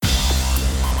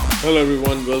Hello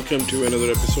everyone, welcome to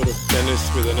another episode of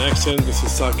Tennis with an Accent. This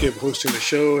is Saqib hosting the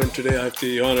show, and today I have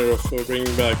the honor of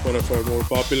bringing back one of our more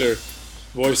popular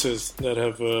voices that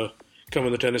have come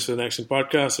on the Tennis with an Accent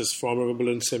podcast. Is former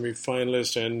Wimbledon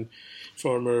semi-finalist and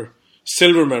former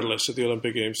silver medalist at the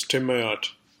Olympic Games, Tim Mayotte.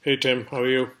 Hey Tim, how are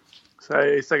you?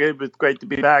 Hey Saqib, it's great to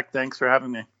be back. Thanks for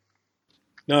having me.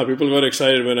 No, people got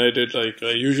excited when I did. I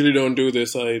usually don't do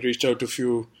this. I reached out to a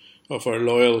few of our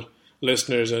loyal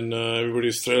listeners, and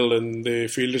everybody's thrilled, and they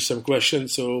fielded some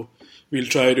questions. So we'll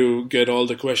try to get all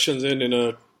the questions in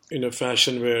a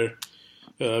fashion where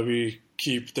we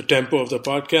keep the tempo of the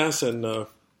podcast.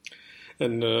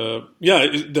 And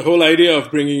the whole idea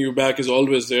of bringing you back is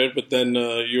always there. But then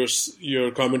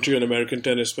your commentary on American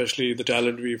tennis, especially the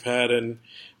talent we've had and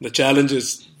the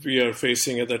challenges we are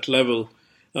facing at that level,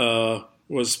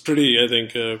 was pretty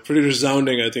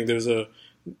resounding. I think there's a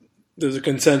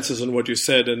consensus on what you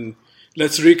said, and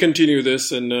let's recontinue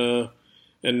this. And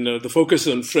the focus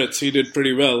on Fritz. He did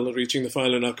pretty well, reaching the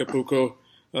final in Acapulco.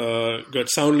 Got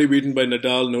soundly beaten by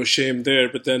Nadal. No shame there.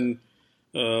 But then,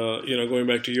 going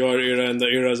back to your era and the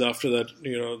eras after that,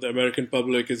 the American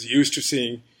public is used to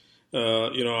seeing,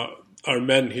 our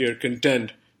men here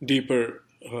contend deeper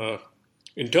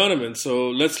in tournaments. So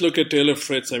let's look at Taylor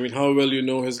Fritz. I mean, how well you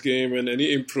know his game and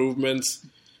any improvements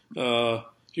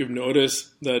you've noticed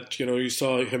that, you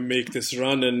saw him make this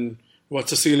run, and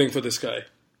what's the ceiling for this guy?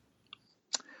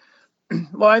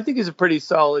 Well, I think he's a pretty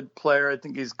solid player. I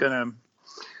think he's could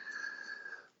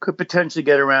potentially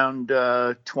get around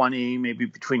 20, maybe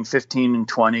between 15 and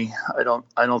 20. I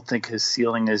don't think his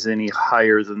ceiling is any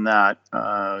higher than that,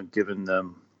 given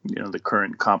the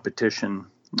current competition.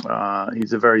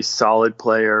 He's a very solid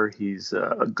player. He's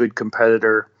a good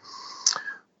competitor.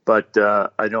 But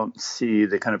I don't see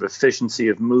the kind of efficiency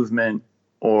of movement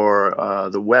or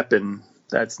the weapon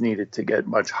that's needed to get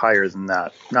much higher than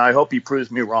that. Now, I hope he proves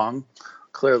me wrong.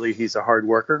 Clearly, he's a hard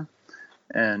worker,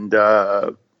 and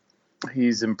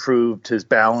he's improved his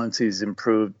balance. He's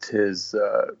improved his,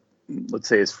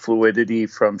 his fluidity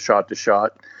from shot to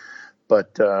shot.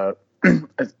 But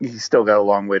he's still got a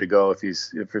long way to go if you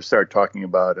start talking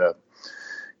about,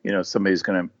 somebody who's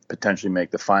going to potentially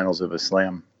make the finals of a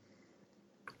slam.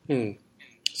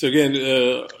 So again,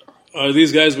 are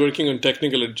these guys working on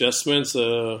technical adjustments?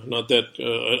 Not that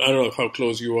I don't know how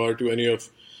close you are to any of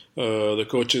the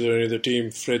coaches or any of the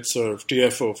team, Fritz or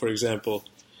TFO, for example.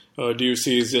 Do you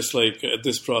see it's just like at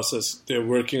this process they're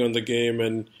working on the game?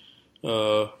 And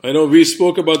I know we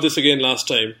spoke about this again last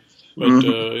time, but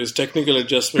is technical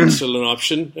adjustment still an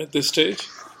option at this stage?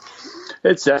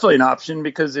 It's definitely an option,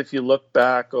 because if you look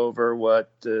back over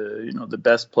what the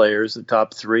best players, the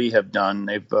top three, have done,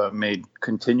 they've made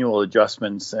continual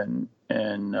adjustments, and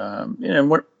I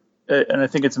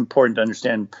think it's important to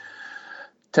understand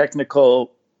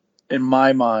technical, in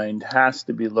my mind, has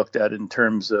to be looked at in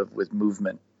terms of with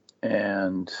movement,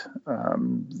 and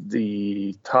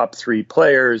the top three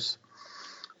players,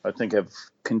 I think, have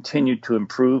continued to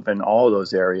improve in all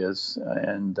those areas,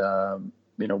 and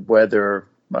whether.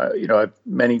 I've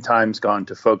many times gone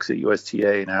to folks at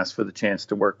USTA and asked for the chance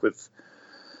to work with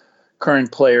current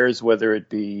players, whether it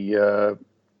be,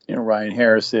 Ryan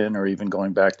Harrison or even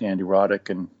going back to Andy Roddick,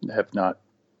 and have not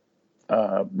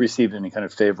received any kind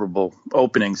of favorable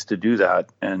openings to do that.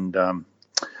 And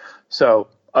so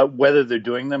whether they're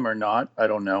doing them or not, I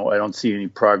don't know. I don't see any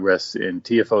progress in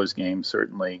TFO's game,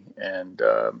 certainly. And,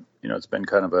 it's been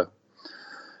kind of a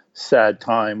sad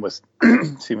time with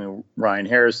Ryan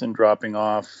Harrison dropping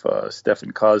off.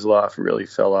 Stefan Kozlov really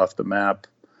fell off the map.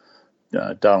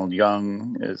 Donald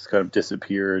Young has kind of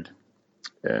disappeared.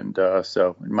 And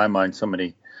so in my mind, so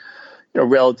many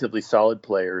relatively solid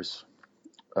players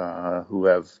who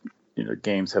have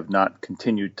games have not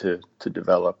continued to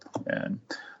develop. And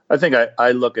I think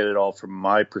I look at it all from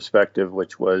my perspective,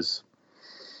 which was,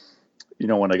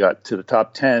 when I got to the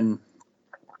top 10,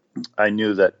 I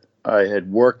knew that I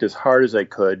had worked as hard as I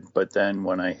could, but then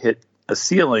when I hit a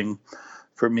ceiling,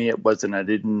 for me, I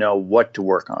didn't know what to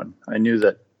work on. I knew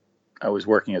that I was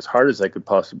working as hard as I could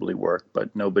possibly work,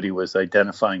 but nobody was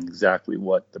identifying exactly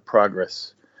what the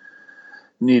progress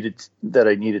that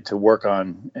I needed to work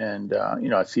on. And,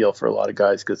 I feel for a lot of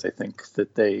guys, because I think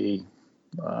that they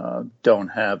don't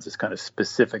have this kind of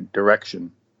specific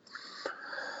direction.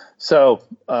 So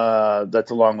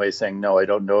that's a long way of saying no. I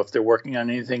don't know if they're working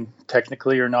on anything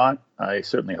technically or not. I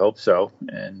certainly hope so.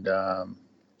 And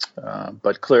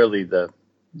but clearly the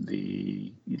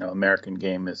American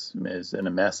game is in a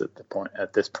mess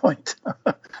at this point.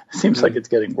 It seems like it's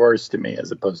getting worse to me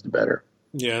as opposed to better.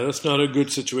 Yeah, that's not a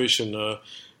good situation.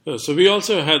 So we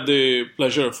also had the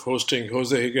pleasure of hosting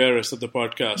Jose Higueras at the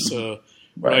podcast.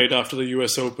 right after the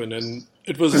U.S. Open. And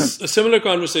it was a similar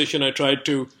conversation. I tried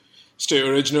to stay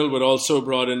original, but also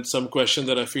brought in some question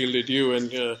that I fielded you.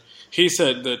 And he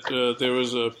said that there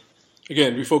was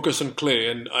again, we focus on clay.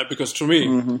 And because to me,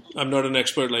 I'm not an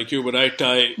expert like you, but I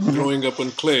tie growing up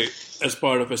on clay as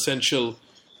part of essential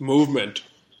movement,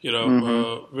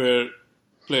 where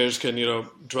players can,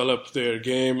 develop their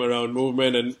game around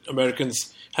movement, and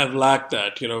Americans have lacked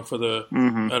that, for the,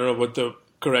 I don't know what the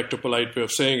correct or polite way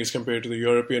of saying is compared to the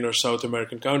European or South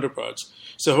American counterparts.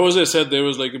 So Jose said there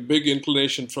was like a big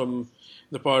inclination from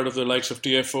the part of the likes of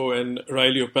TFO and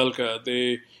Riley Opelka.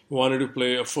 They wanted to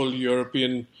play a full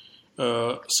European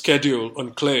schedule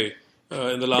on clay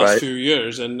in the last few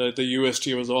years, and the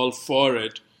UST was all for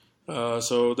it.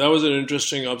 So that was an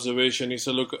interesting observation. He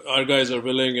said, look, our guys are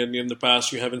willing, and in the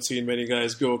past you haven't seen many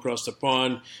guys go across the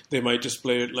pond. They might just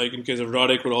play it, like in case of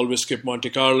Roddick, would always skip Monte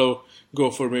Carlo,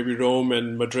 go for maybe Rome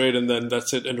and Madrid, and then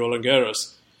that's it in Roland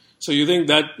Garros. So you think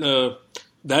that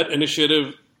that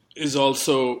initiative is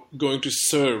also going to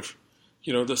serve,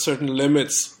 the certain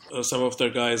limits some of their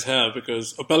guys have,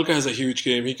 because Opelka has a huge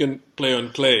game. He can play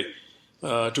on clay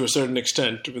to a certain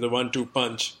extent with a 1-2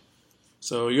 punch.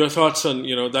 So your thoughts on,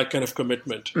 that kind of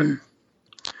commitment?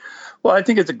 Well, I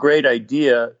think it's a great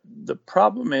idea. The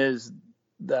problem is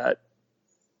that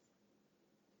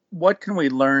what can we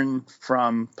learn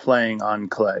from playing on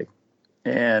clay?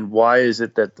 And why is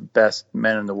it that the best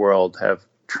men in the world have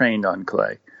trained on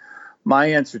clay? My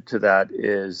answer to that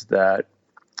is that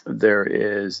there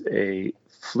is a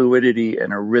fluidity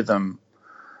and a rhythm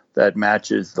that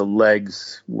matches the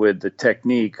legs with the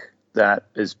technique that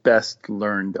is best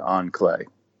learned on clay.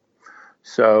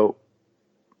 So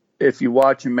if you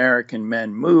watch American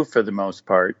men move, for the most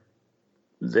part,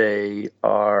 they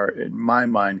are, in my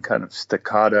mind, kind of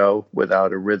staccato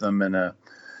without a rhythm and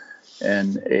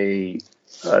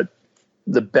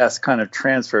the best kind of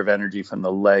transfer of energy from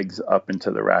the legs up into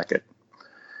the racket.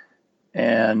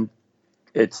 And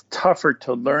it's tougher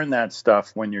to learn that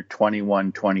stuff when you're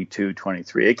 21, 22,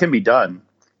 23. It can be done.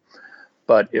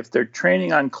 But if they're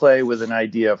training on clay with an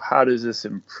idea of how does this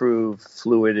improve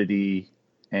fluidity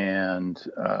and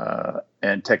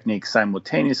technique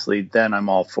simultaneously, then I'm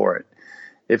all for it.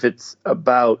 If it's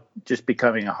about just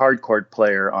becoming a hard court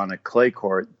player on a clay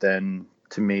court, then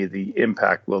to me the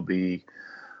impact will be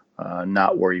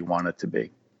not where you want it to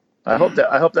be. I hope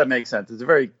that makes sense. It's a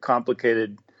very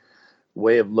complicated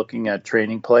way of looking at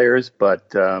training players, but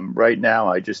right now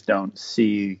I just don't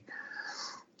see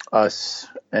us.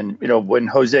 And when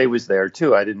Jose was there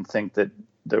too, I didn't think that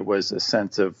there was a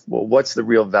sense of, well, what's the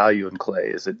real value in clay?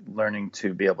 Is it learning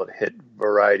to be able to hit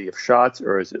variety of shots,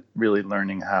 or is it really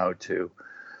learning how to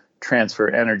transfer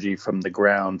energy from the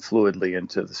ground fluidly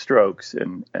into the strokes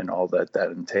and all that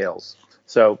entails?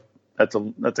 So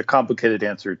that's a complicated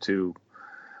answer to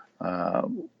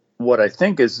what I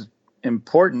think is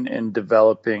important in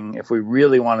developing. If we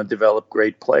really want to develop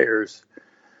great players,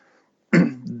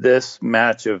 this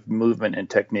match of movement and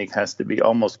technique has to be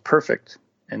almost perfect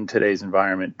in today's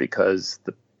environment because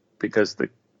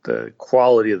the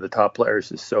quality of the top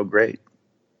players is so great.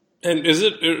 And is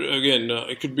it, again,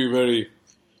 it could be very,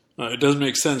 it does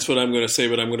make sense what I'm going to say,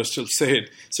 but I'm going to still say it.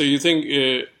 So you think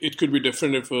it could be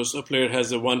different if a player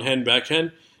has a one-hand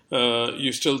backhand?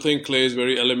 You still think clay is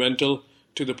very elemental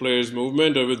to the player's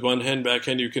movement, or with one-hand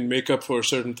backhand you can make up for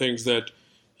certain things that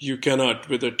you cannot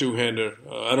with a two-hander?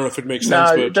 I don't know if it makes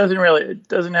sense. No, it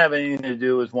doesn't have anything to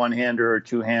do with one-hander or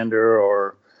two-hander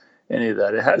or any of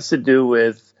that. It has to do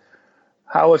with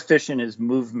how efficient is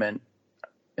movement,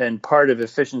 and part of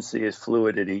efficiency is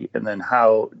fluidity, and then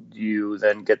how do you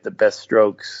then get the best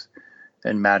strokes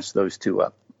and match those two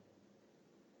up.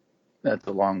 That's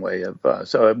a long way of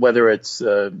so whether it's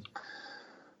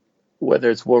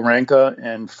Wawrinka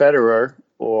and Federer,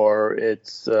 or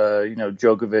it's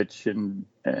Djokovic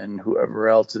and whoever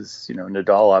else is,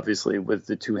 Nadal, obviously, with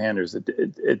the two-handers.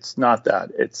 It's not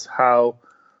that. It's how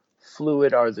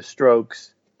fluid are the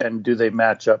strokes, and do they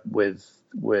match up with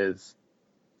the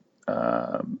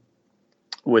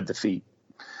feet?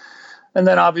 And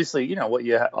then obviously, what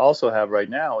you also have right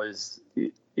now is,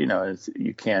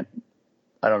 you can't.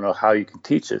 I don't know how you can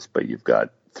teach this, but you've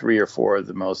got 3 or 4 of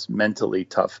the most mentally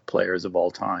tough players of all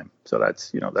time. So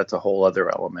that's a whole other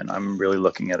element. I'm really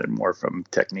looking at it more from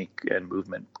technique and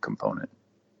movement component.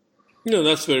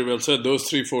 That's very well said. Those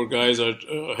 3-4 guys are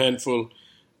a handful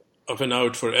of an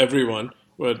out for everyone,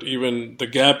 but even the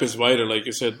gap is wider. Like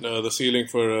you said, the ceiling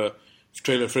for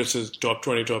Taylor Fritz is top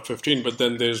 20, top 15, but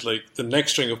then there's like the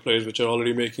next string of players which are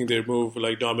already making their move,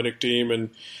 like Dominic Thiem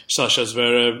and Sasha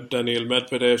Zverev, Daniil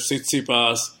Medvedev,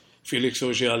 Tsitsipas, Felix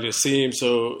Auger-Aliassime.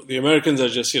 So the Americans are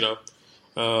just,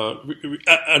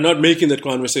 are not making that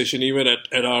conversation even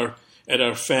at our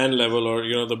fan level or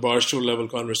the barstool level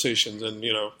conversations, and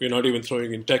we're not even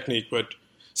throwing in technique, but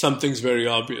something's very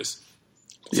obvious.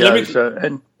 So it's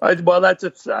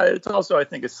also, I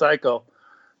think, a cycle,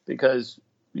 because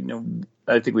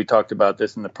I think we talked about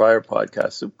this in the prior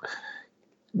podcast. So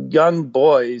young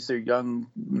boys or young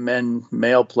men,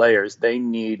 male players, they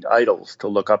need idols to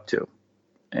look up to,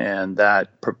 and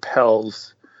that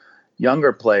propels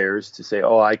younger players to say,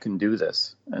 "Oh, I can do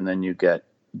this," and then you get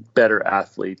better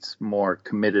athletes, more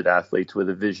committed athletes with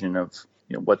a vision of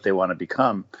what they want to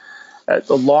become.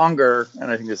 The longer,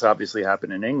 and I think this obviously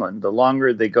happened in England, the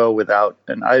longer they go without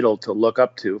an idol to look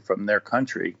up to from their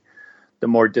country, the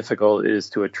more difficult it is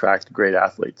to attract great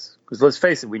athletes. Because let's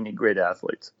face it, we need great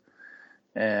athletes.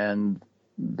 And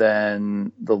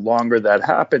then the longer that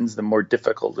happens, the more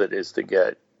difficult it is to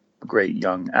get great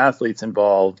young athletes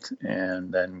involved,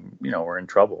 and then we're in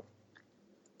trouble.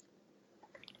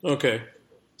 Okay,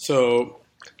 so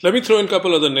let me throw in a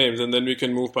couple other names, and then we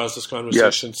can move past this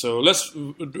conversation. Yes. So let's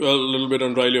dwell a little bit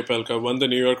on Riley Opelka. Won the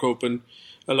New York Open.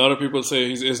 A lot of people say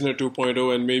he's Isner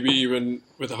 2.0, and maybe even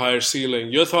with a higher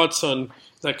ceiling. Your thoughts on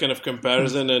that kind of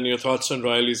comparison, and your thoughts on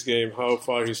Riley's game, how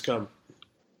far he's come?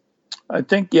 I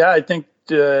think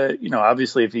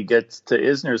obviously if he gets to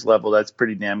Isner's level, that's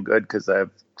pretty damn good, because I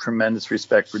have tremendous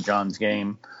respect for John's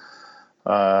game.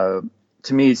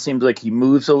 To me, it seems like he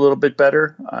moves a little bit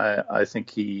better. I think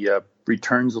he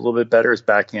returns a little bit better. His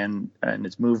backhand and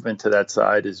his movement to that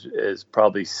side is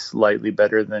probably slightly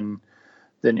better than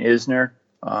Isner.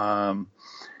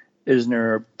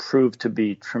 Isner proved to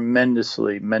be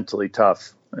tremendously mentally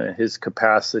tough. His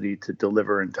capacity to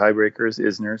deliver in tiebreakers,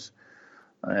 Isner's,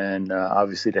 and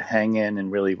obviously to hang in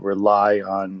and really rely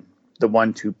on the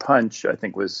 1-2 punch, I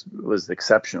think was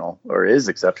exceptional, or is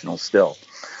exceptional still.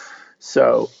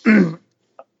 So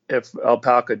if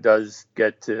Opelka does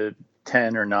get to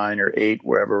 10 or 9 or 8,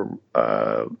 wherever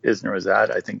Isner is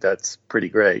at, I think that's pretty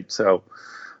great. So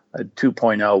a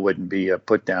 2.0 wouldn't be a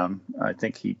put down. I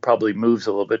think he probably moves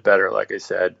a little bit better, like I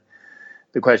said.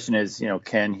 The question is,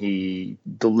 can he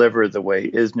deliver the way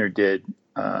Isner did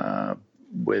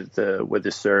with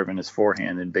his serve and his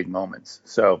forehand in big moments?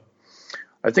 So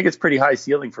I think it's pretty high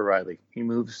ceiling for Riley. He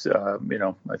moves, I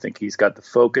think he's got the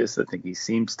focus. I think he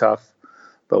seems tough,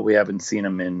 but we haven't seen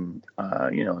him in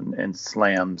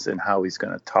slams and how he's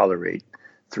going to tolerate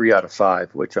 3 out of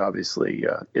 5, which obviously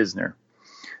Isner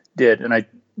did. And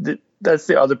that's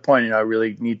the other point I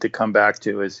really need to come back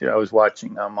to is, I was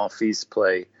watching Monfils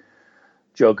play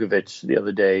Djokovic the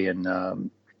other day in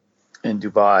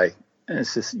Dubai, and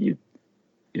it's just you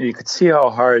could see how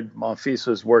hard Monfils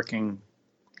was working.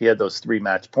 He had those 3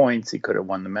 match points. He could have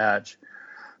won the match,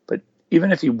 but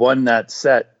even if he won that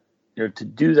set, to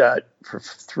do that for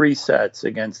 3 sets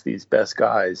against these best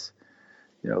guys,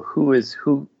 who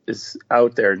is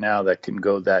out there now that can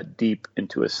go that deep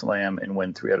into a slam and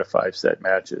win 3 out of 5 set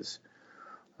matches?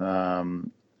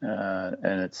 And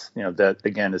it's that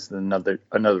again is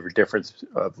another difference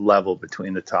of level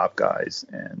between the top guys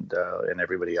and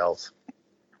everybody else.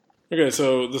 Okay,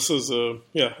 so this is I'm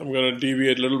going to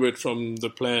deviate a little bit from the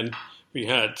plan we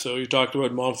had. So you talked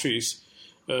about Monfils.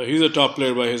 He's a top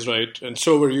player by his right, and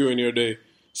so were you in your day.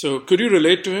 So could you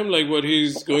relate to him, like what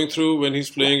he's going through when he's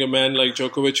playing a man like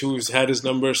Djokovic, who's had his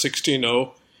number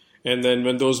 16-0, and then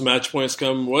when those match points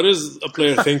come, what is a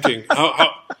player thinking?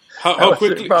 How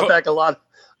quickly? It brought back a lot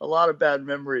of bad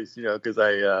memories, because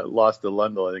I lost to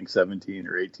Lundell, I think 17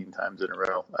 or 18 times in a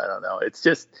row. I don't know.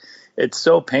 It's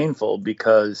so painful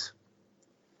because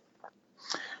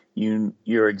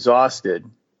you're exhausted,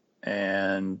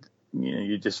 and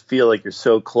you just feel like you're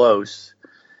so close.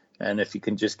 And if you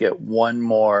can just get one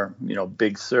more,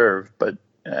 big serve. But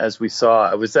as we saw,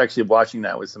 I was actually watching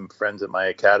that with some friends at my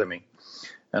academy.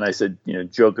 And I said,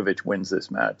 Djokovic wins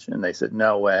this match. And they said,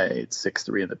 no way, it's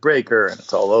 6-3 in the breaker and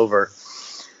it's all over.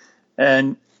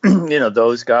 And,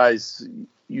 those guys,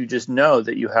 you just know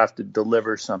that you have to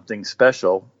deliver something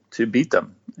special to beat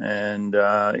them. And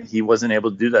he wasn't able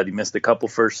to do that. He missed a couple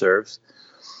first serves.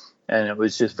 And it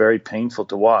was just very painful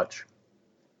to watch.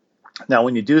 Now,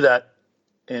 when you do that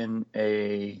in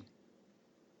a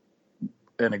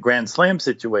Grand Slam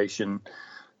situation,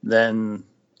 then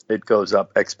it goes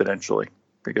up exponentially,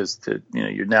 because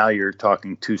you're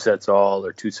talking 2 sets all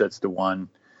or 2 sets to 1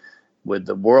 with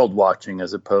the world watching,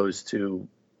 as opposed to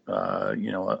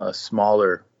a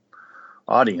smaller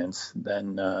audience.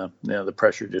 Then the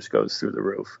pressure just goes through the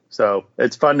roof. So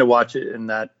it's fun to watch it in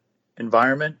that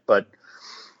environment, but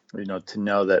to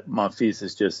know that Monfils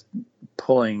is just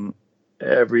pulling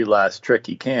every last trick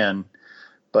he can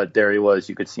but there he was.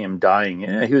 You could see him dying.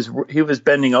 And he was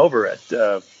bending over at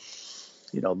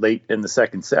late in the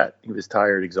second set. He was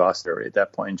tired, exhausted already at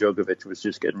that point. And Djokovic was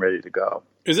just getting ready to go.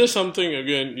 Is there something,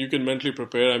 again, you can mentally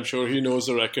prepare? I'm sure he knows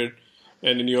the record.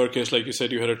 And in your case, like you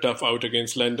said, you had a tough out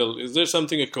against Lendl. Is there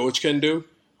something a coach can do?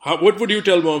 What would you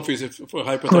tell Monfils if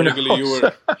hypothetically you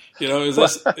were, is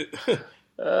this...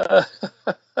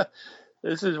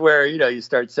 This is where, you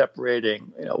start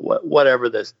separating, whatever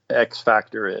this X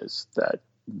factor is,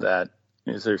 that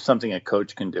is there something a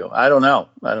coach can do? I don't know.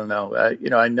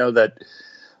 I know that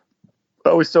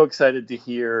I was so excited to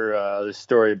hear the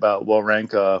story about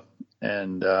Wawrinka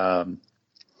and I'm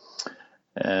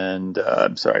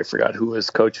sorry, I forgot who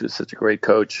his coach was. Such a great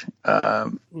coach.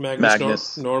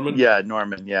 Magnus Norman. Yeah,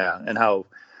 Norman. Yeah, and how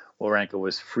Wawrinka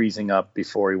was freezing up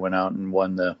before he went out and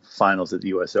won the finals at the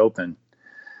U.S. Open.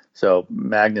 So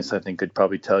Magnus, I think, could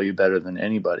probably tell you better than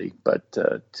anybody. But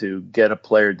to get a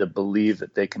player to believe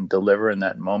that they can deliver in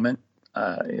that moment,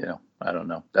 I don't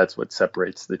know. That's what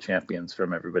separates the champions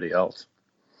from everybody else.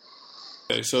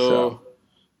 Okay, so.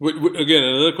 Again,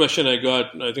 another question I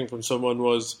got, I think, from someone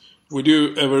was, would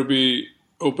you ever be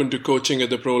open to coaching at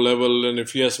the pro level? And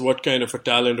if yes, what kind of a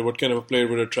talent or what kind of a player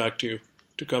would attract you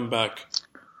to come back?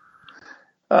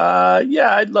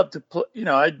 Yeah, I'd love to play.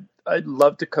 I'd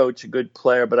love to coach a good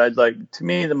player, but to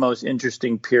me, the most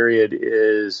interesting period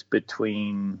is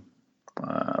between,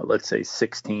 let's say,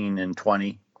 16 and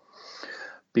 20,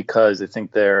 because I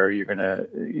think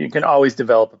you can always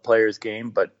develop a player's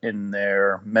game, but in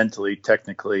there mentally,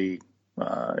 technically,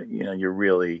 you're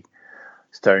really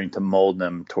starting to mold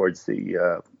them towards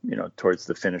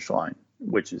the finish line,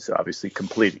 which is obviously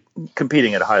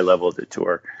competing at a high level of the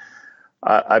tour.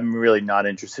 I'm really not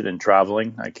interested in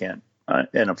traveling. I can't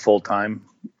in a full-time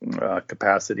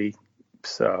capacity.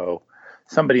 So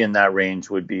somebody in that range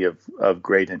would be of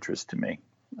great interest to me.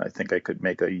 I think I could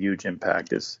make a huge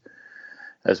impact as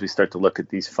we start to look at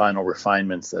these final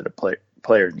refinements that a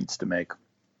player needs to make.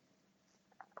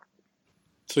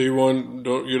 So you don't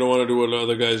want to do what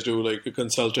other guys do, like a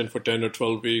consultant for 10 or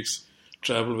 12 weeks,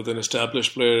 travel with an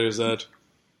established player? Is that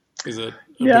a bigger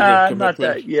commitment? Not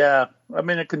that. Yeah, I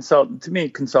mean, to me,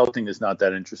 consulting is not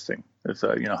that interesting. It's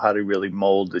how to really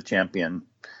mold the champion,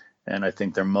 and I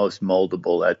think they're most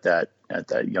moldable at that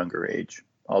younger age.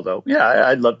 Although, yeah,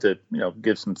 I'd love to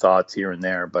give some thoughts here and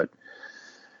there, but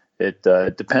it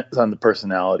depends on the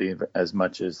personality as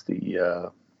much as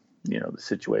the the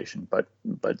situation. But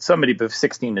somebody of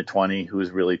 16 to 20 who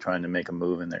is really trying to make a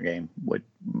move in their game would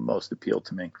most appeal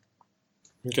to me.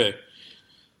 Okay.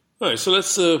 All right, so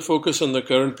let's focus on the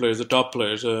current players, the top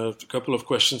players. A couple of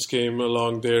questions came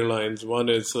along their lines. One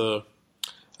is, I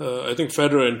think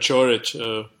Federer and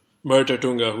Coric, Mert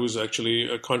Ertunga, who's actually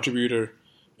a contributor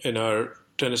in our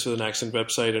Tennis with an Accent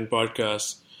website and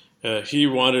podcast, he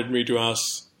wanted me to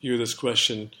ask you this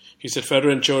question. He said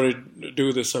Federer and Coric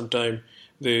do this sometime.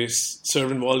 They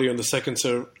serve and volley on the second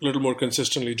serve a little more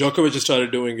consistently. Djokovic has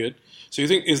started doing it. So you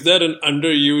think, is that an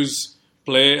underused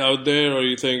play out there, or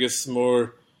you think it's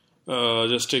more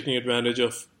just taking advantage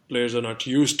of players are not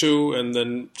used to, and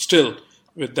then still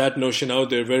with that notion out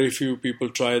there, very few people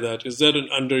try that. Is that an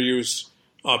underused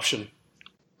option?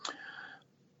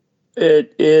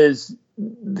 It is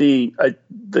the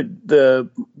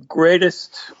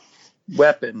greatest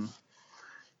weapon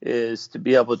is to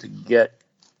be able to get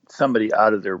somebody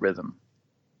out of their rhythm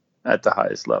at the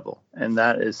highest level, and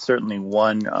that is certainly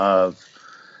one of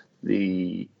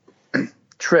the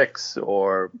tricks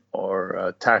or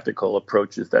tactical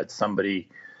approaches that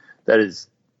is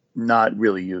not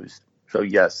really used. So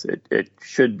yes, it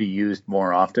should be used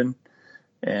more often,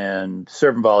 and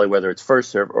serve and volley, whether it's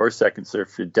first serve or second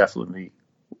serve, should definitely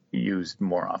be used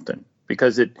more often,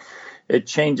 because it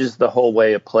changes the whole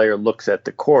way a player looks at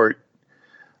the court.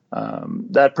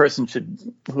 That person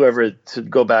should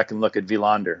go back and look at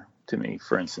Wilander, to me,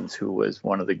 for instance, who was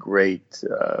one of the great.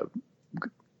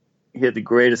 He had the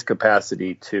greatest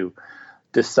capacity to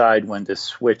decide when to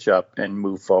switch up and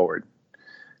move forward.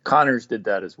 Connors did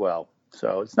that as well.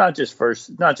 So it's not just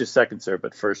second serve,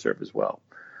 but first serve as well,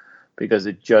 because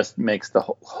it just makes the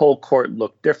whole court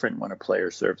look different when a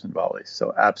player serves and volleys.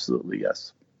 So absolutely,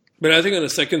 yes. But I think on a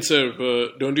second serve,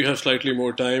 don't you have slightly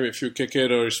more time? If you kick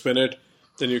it or spin it,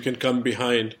 then you can come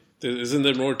behind. Isn't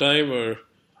there more time? Or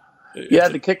yeah,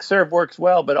 the kick serve works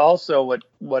well, but also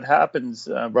what happens,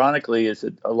 ironically, is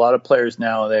that a lot of players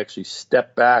now, they actually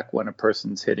step back when a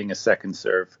person's hitting a second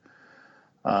serve.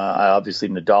 Obviously,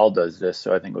 Nadal does this,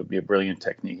 so I think it would be a brilliant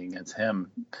technique against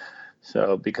him.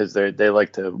 So because they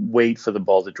like to wait for the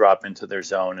ball to drop into their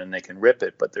zone and they can rip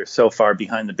it, but they're so far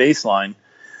behind the baseline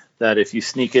that if you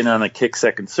sneak in on a kick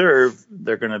second serve,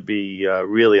 they're going to be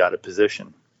really out of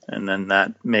position. And then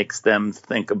that makes them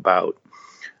think about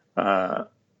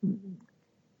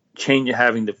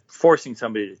forcing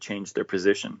somebody to change their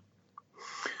position.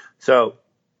 So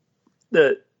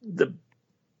the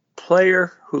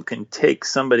player who can take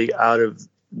somebody out of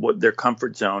what their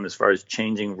comfort zone as far as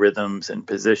changing rhythms and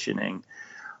positioning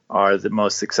are the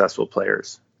most successful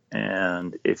players.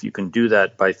 And if you can do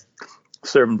that by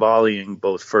serve and volleying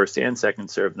both first and second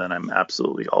serve, then I'm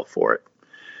absolutely all for it.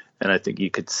 And I think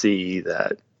you could see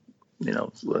that,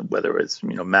 whether it's,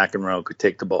 McEnroe could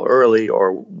take the ball early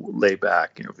or lay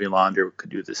back, Wilander could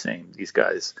do the same. These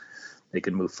guys, they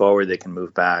can move forward, they can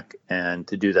move back. And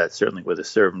to do that, certainly with a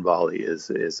serve and volley is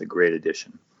a great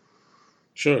addition.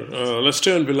 Sure. Let's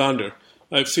turn Wilander.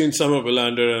 I've seen some of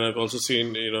Wilander, and I've also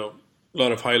seen, a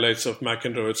lot of highlights of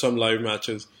McEnroe at some live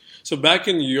matches. So back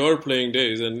in your playing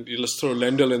days, and let's throw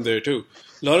Lendl in there too,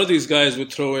 a lot of these guys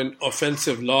would throw in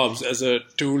offensive lobs as a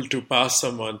tool to pass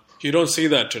someone. You don't see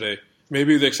that today,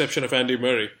 maybe with the exception of Andy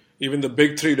Murray. Even the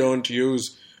big three don't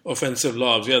use offensive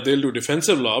lobs. Yeah, they'll do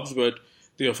defensive lobs, but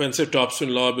the offensive topspin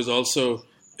lob is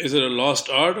it a lost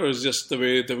art, or is just the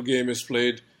way the game is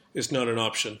played is not an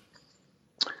option?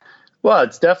 Well,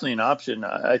 it's definitely an option.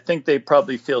 I think they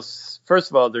probably feel, first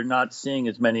of all, they're not seeing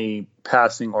as many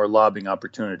passing or lobbing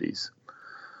opportunities.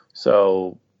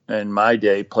 So in my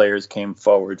day, players came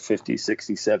forward 50,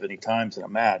 60, 70 times in a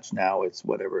match. Now it's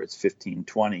 15,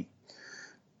 20.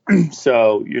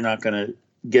 So you're not going to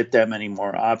get that many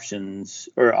more options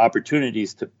or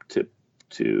opportunities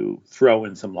to throw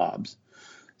in some lobs.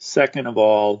 Second of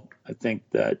all, I think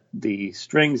that the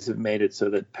strings have made it so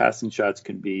that passing shots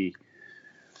can be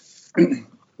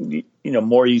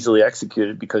more easily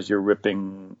executed because you're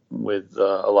ripping with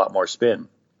a lot more spin.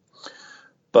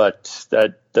 But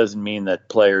that doesn't mean that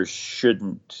players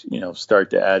shouldn't, start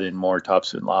to add in more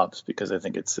topspin lobs, because I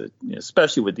think it's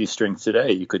especially with these strings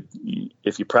today,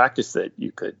 if you practice it,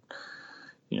 you could,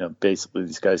 basically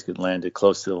these guys could land it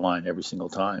close to the line every single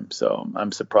time. So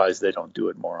I'm surprised they don't do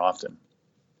it more often.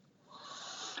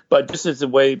 But this is the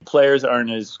way players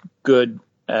aren't as good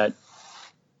at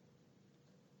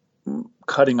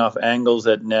cutting off angles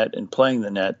at net and playing the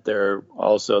net. They're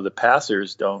also, the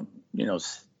passers don't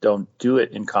do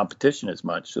it in competition as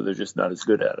much, so they're just not as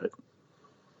good at it.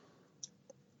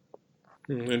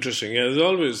 Interesting. Yeah, there's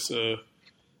always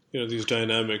these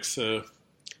dynamics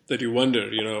that you wonder,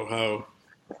 how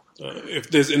if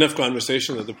there's enough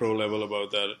conversation at the pro level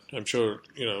about that. I'm sure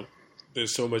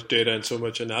there's so much data and so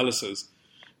much analysis,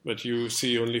 but you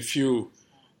see only few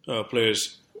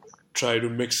players try to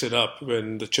mix it up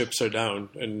when the chips are down,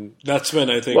 and that's when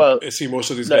I think I see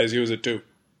most of these guys use it too.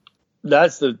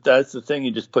 That's the thing.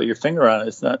 You just put your finger on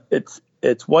it.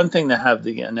 It's one thing to have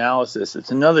the analysis. It's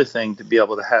another thing to be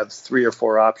able to have 3 or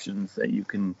 4 options that you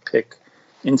can pick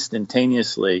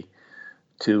instantaneously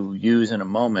to use in a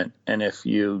moment. And if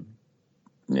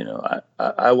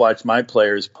I watch my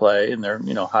players play, and they're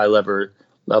high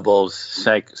levels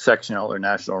sectional or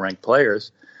national ranked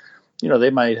players.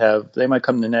 They might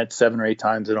come to net 7 or 8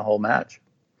 times in a whole match.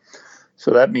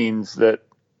 So that means that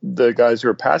the guys who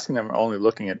are passing them are only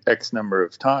looking at X number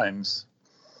of times.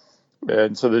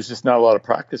 And so there's just not a lot of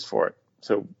practice for it.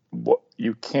 So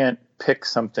you can't pick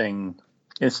something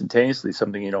instantaneously,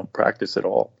 something you don't practice at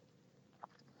all.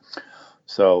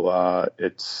 So I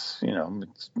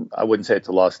wouldn't say it's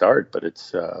a lost art, but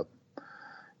it's a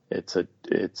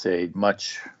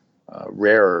much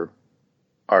rarer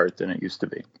art than it used to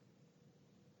be.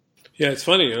 Yeah, it's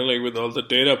funny, like with all the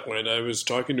data point, I was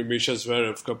talking to Misha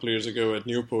Zverev a couple of years ago at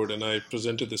Newport, and I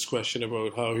presented this question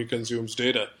about how he consumes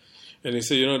data. And he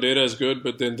said, data is good,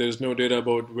 but then there's no data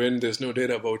about wind, there's no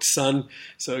data about sun.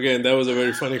 So again, that was a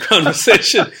very funny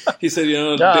conversation. He said,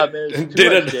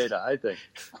 data, I think.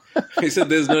 He said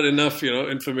there's not enough,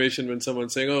 information when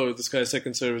someone's saying, oh, this guy's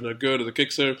second serve is not good, or the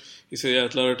kick serve. He said, yeah,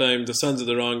 a lot of times the sun's at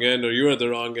the wrong end, or you're at the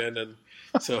wrong end, and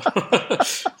so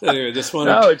anyway, just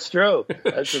wanted. No, it's true.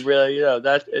 That's a really,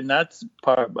 that's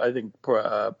part. I think part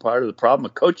of the problem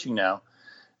of coaching now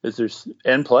is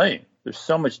and playing. There's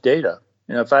so much data.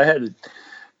 If I had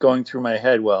going through my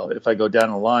head, well, if I go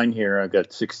down the line here, I've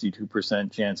got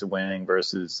 62% chance of winning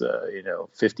versus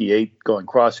 58 going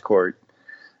cross court,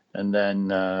 and then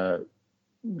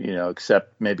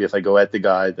except maybe if I go at the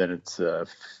guy, then it's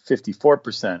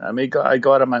 54%. I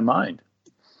go out of my mind.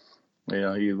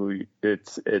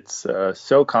 It's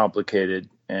so complicated,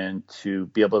 and to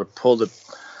be able to pull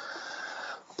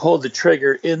the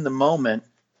trigger in the moment,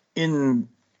 in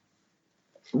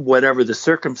whatever the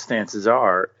circumstances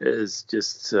are, is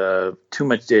just too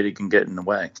much data can get in the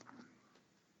way.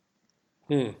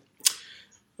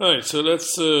 All right, so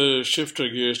let's shift our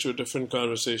gears to a different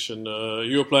conversation.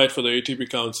 You applied for the ATP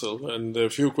Council, and there are a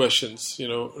few questions,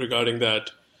 regarding that.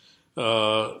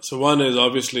 So one is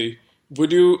obviously,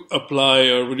 would you apply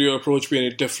or would your approach be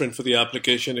any different for the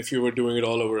application if you were doing it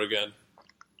all over again?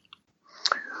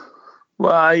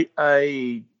 Well,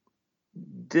 I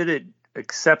did it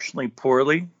exceptionally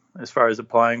poorly as far as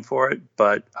applying for it,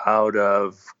 but out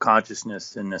of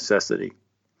consciousness and necessity.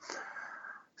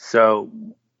 So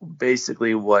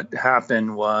basically what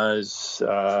happened was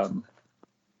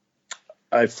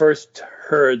I first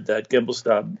heard that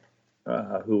Gimbelstub,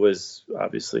 who was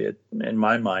obviously, in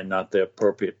my mind, not the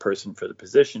appropriate person for the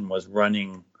position, was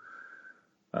running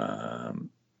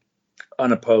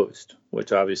unopposed,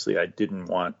 which obviously I didn't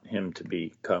want him to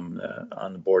become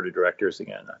on the board of directors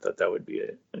again. I thought that would be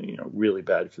really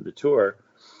bad for the tour.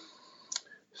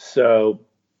 So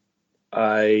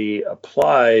I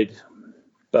applied,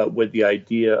 but with the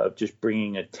idea of just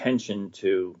bringing attention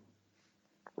to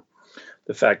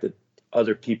the fact that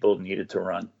other people needed to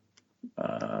run.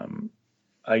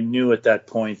 I knew at that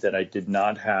point that I did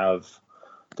not have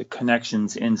the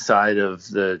connections inside of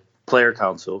the player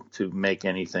council to make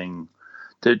anything,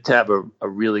 to have a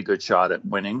really good shot at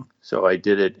winning. So I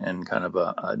did it in kind of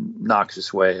a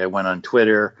noxious way. I went on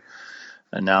Twitter,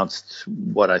 announced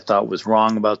what I thought was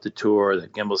wrong about the tour,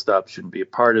 that Gimbelstop shouldn't be a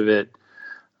part of it.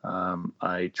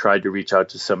 I tried to reach out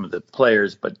to some of the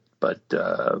players, but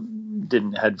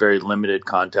had very limited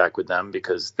contact with them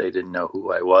because they didn't know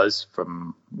who I was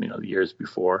from the years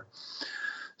before.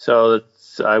 So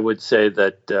I would say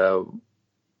that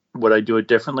would I do it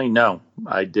differently? No,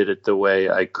 I did it the way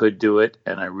I could do it,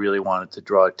 and I really wanted to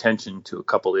draw attention to a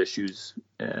couple issues,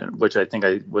 which I think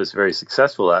I was very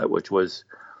successful at, which was,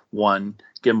 one,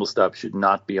 Gimbelstop should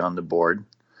not be on the board.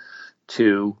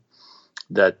 Two,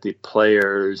 that the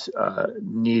players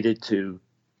needed to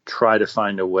try to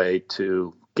find a way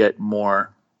to get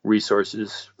more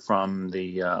resources from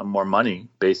the more money,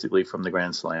 basically from the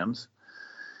Grand Slams,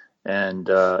 and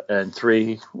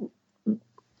three,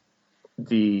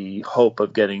 the hope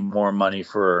of getting more money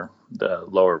for the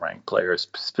lower ranked players,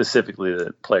 specifically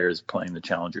the players playing the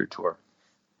Challenger Tour.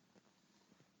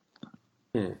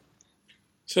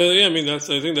 So yeah, I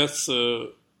think that's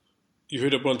you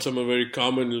hit upon some very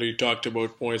commonly talked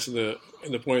about points in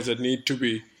the points that need to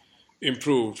be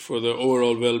improved for the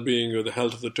overall well-being or the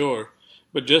health of the tour.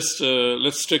 But just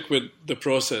let's stick with the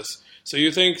process. So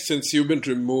you think since you've been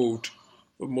removed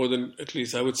for more than, at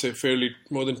least I would say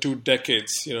more than 2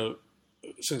 decades,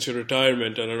 since your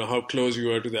retirement, I don't know how close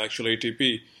you are to the actual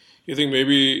ATP, you think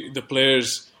maybe the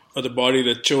players or the body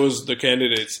that chose the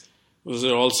candidates, was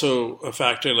there also a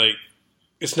factor like,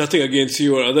 it's nothing against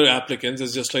you or other applicants,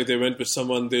 it's just like they went with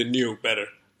someone they knew better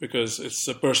because it's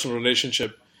a personal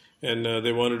relationship and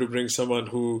they wanted to bring someone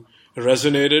who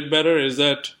resonated better? Is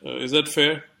that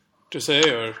fair to say?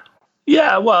 Or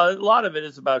yeah, well, a lot of it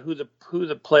is about who the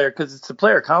player, because it's the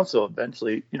player council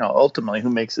eventually, ultimately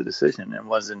who makes the decision.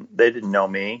 They didn't know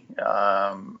me,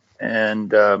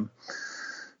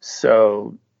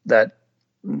 so that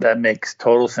makes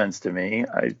total sense to me.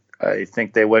 I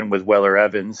think they went with Weller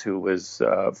Evans, who was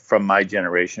from my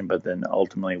generation, but then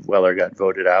ultimately Weller got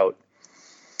voted out.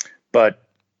 But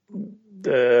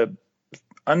the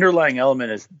underlying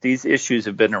element is these issues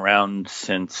have been around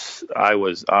since I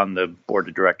was on the board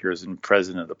of directors and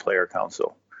president of the player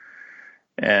council.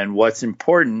 And what's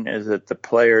important is that the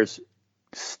players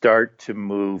start to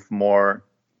move more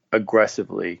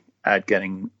aggressively at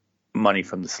getting money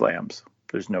from the slams.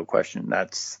 There's no question.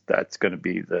 That's going to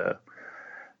be the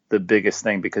biggest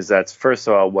thing, because that's, first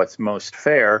of all, what's most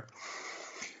fair.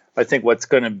 I think what's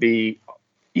going to be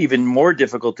even more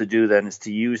difficult to do then is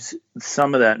to use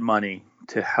some of that money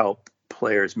to help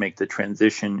players make the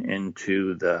transition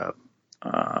into the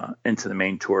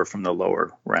main tour from the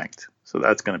lower ranked. So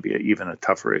that's going to be even a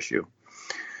tougher issue.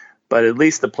 But at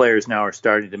least the players now are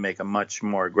starting to make a much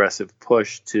more aggressive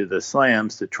push to the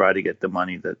slams to try to get the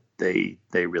money that they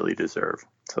really deserve.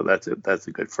 So that's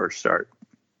a good first start.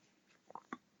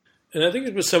 And I think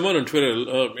it was someone on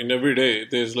Twitter, every day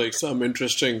there's like some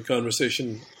interesting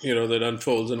conversation, that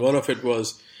unfolds. And one of it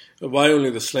was, why only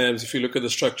the slams? If you look at the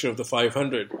structure of the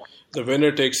 500, the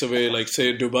winner takes away, like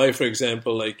say Dubai, for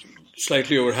example, like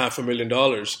slightly over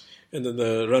 $500,000. And then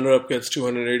the runner-up gets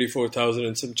 284,000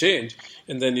 and some change.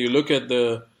 And then you look at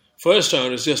the first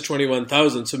round, it's just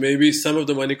 21,000. So maybe some of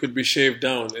the money could be shaved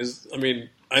down.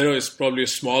 I know it's probably a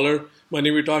smaller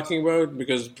money we're talking about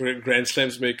because Grand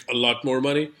Slams make a lot more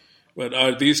money. But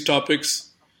are these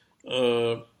topics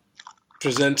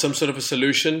present some sort of a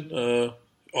solution,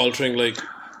 altering like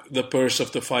the purse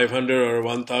of the 500 or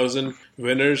 1,000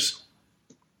 winners?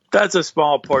 That's a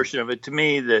small portion of it. To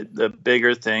me, the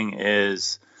bigger thing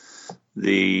is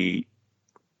the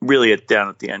really down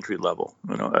at the entry level.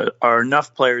 Are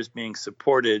enough players being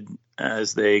supported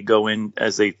as they go in,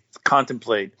 as they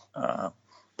contemplate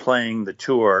playing the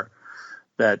tour,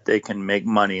 that they can make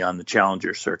money on the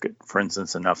challenger circuit, for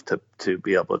instance, enough to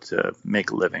be able to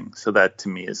make a living. So that to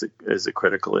me is a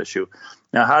critical issue.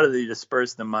 Now, how do they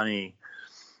disperse the money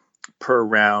per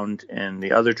round in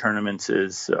the other tournaments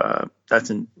is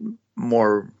I'm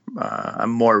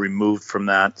more removed from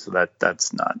that, so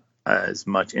that's not as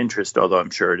much interest, although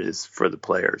I'm sure it is for the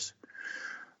players.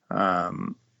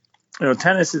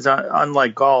 Tennis is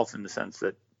unlike golf in the sense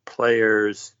that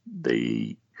players,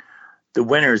 the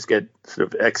winners get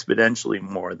sort of exponentially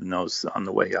more than those on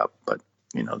the way up. But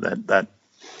that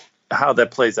how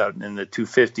that plays out in the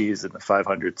 250s and the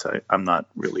 500s, I'm not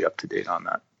really up to date on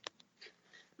that.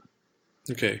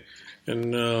 Okay,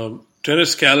 and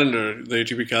tennis calendar, the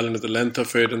ATP calendar, the length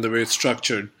of it and the way it's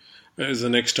structured is the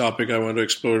next topic I want to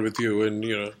explore with you.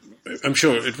 And I'm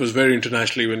sure it was very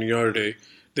internationally when in your day.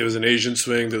 There was an Asian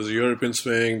swing, there was a European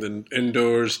swing, then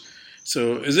indoors.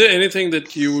 So is there anything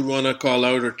that you would want to call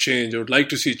out or change or would like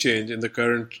to see change in the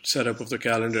current setup of the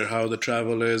calendar, how the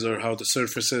travel is or how the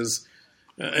surface is?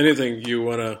 Anything you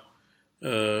want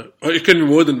to, or it can be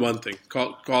more than one thing,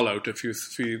 call out if you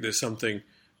feel there's something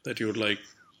that you would like.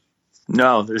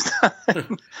 No, there's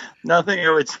nothing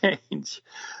I would change.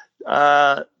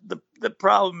 The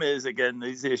problem is, again,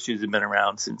 these issues have been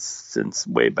around since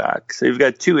way back. So you've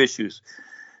got two issues.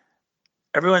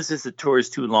 Everyone says the tour is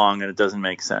too long and it doesn't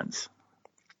make sense,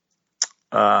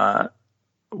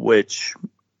 which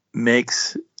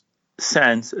makes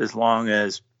sense as long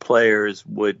as players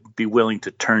would be willing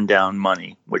to turn down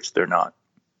money, which they're not.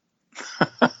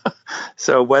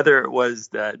 So whether it was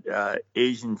that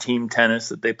Asian team tennis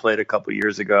that they played a couple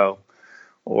years ago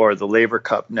or the Laver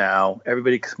Cup now,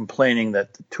 everybody's complaining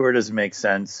that the tour doesn't make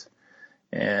sense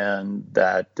and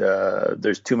that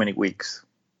there's too many weeks.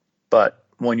 But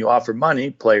when you offer money,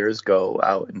 players go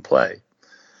out and play.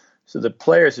 So the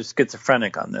players are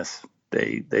schizophrenic on this.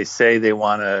 They say they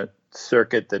want a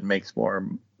circuit that makes more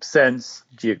sense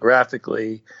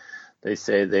geographically. They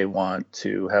say they want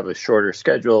to have a shorter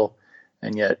schedule.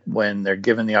 And yet when they're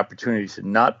given the opportunity to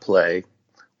not play,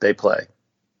 they play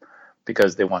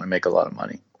because they want to make a lot of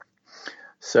money.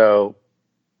 So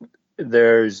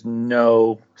there's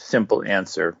no simple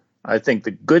answer. I think the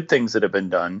good things that have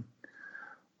been done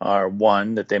are,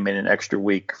 one, that they made an extra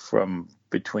week from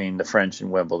between the French and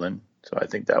Wimbledon. So I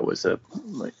think that was a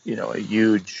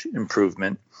huge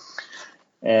improvement.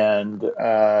 And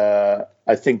I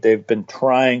think they've been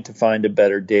trying to find a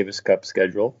better Davis Cup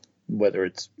schedule. Whether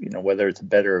it's a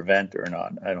better event or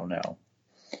not, I don't know.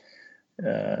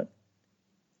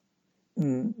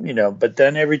 But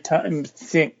then every time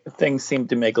things seem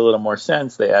to make a little more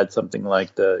sense, they add something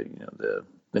like the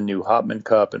new Hopman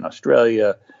Cup in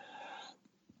Australia.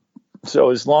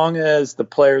 So as long as the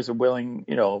players are willing,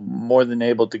 more than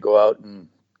able to go out and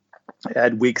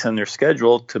add weeks on their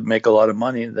schedule to make a lot of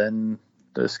money, then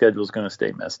the schedule is going to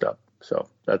stay messed up. So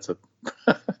that's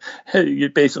you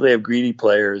basically have greedy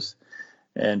players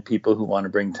and people who want to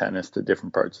bring tennis to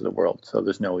different parts of the world. So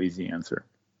there's no easy answer.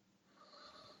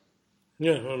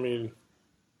 Yeah, I mean,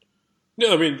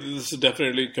 this is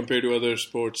definitely, compared to other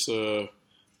sports, the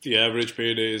average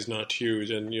payday is not huge.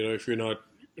 And, if you're not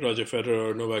Roger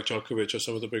Federer or Novak Djokovic or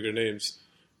some of the bigger names,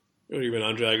 or even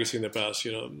Andre Agassi in the past,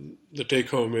 the take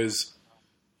home is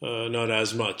not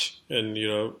as much. And,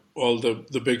 all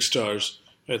the big stars,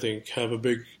 I think, have a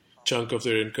big chunk of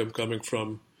their income coming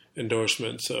from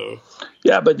endorsements. So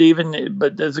yeah, but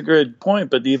that's a good point.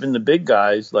 But even the big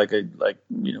guys, whether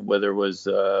it was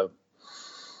so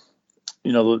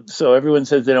everyone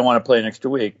says they don't want to play an extra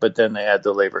week, but then they add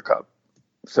the Laver Cup.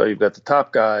 So you've got the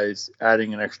top guys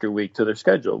adding an extra week to their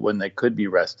schedule when they could be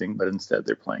resting, but instead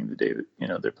they're playing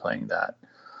they're playing that,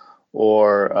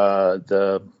 or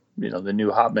the new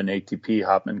ATP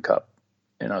Hopman Cup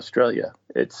in Australia.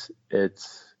 It's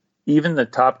even the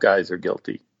top guys are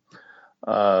guilty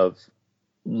of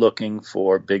looking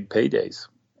for big paydays.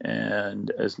 And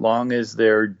as long as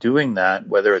they're doing that,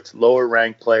 whether it's lower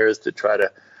ranked players to try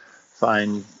to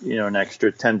find, an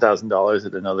extra $10,000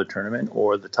 at another tournament,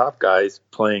 or the top guys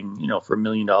playing, for $1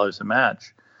 million a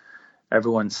match,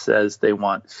 everyone says they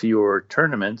want fewer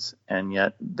tournaments, and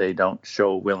yet they don't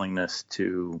show willingness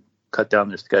to cut down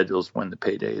their schedules when the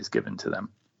payday is given to them.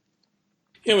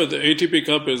 Yeah, but the ATP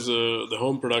Cup is the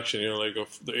home production, of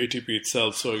the ATP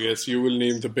itself. So I guess you will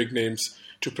name the big names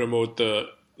to promote the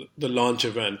launch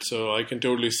event. So I can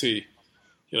totally see,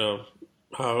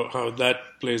 how that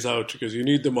plays out, because you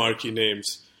need the marquee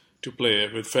names to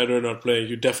play. With Federer not playing,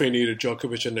 you definitely need a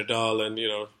Djokovic and Nadal and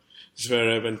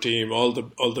Zverev and team, all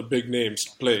the big names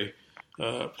play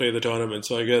the tournament.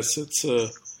 So I guess it's a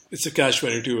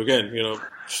catch-22 again.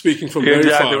 Speaking from You're very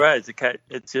exactly far. right.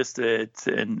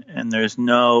 And there's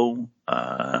no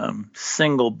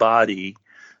single body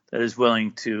that is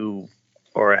willing to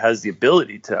or has the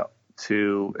ability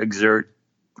to exert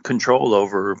control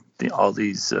over all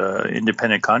these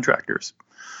independent contractors.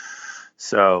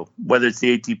 So whether it's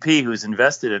the ATP who's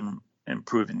invested in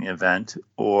improving the event,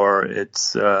 or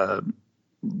it's a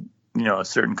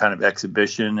certain kind of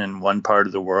exhibition in one part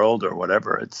of the world or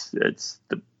whatever, it's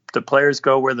the players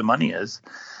go where the money is,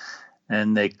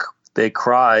 and they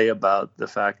cry about the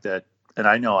fact that, and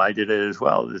I know I did it as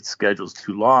well, the schedule's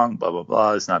too long, blah blah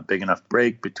blah. It's not big enough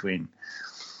break between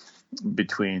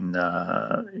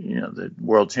the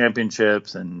World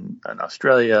Championships and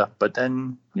Australia, but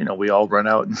then we all run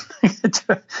out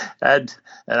and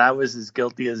I was as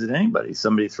guilty as anybody.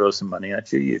 Somebody throws some money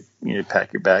at you, you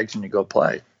pack your bags and you go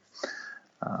play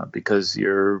because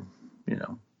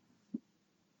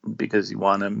because you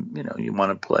want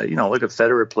to play. Look at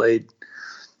Federer played.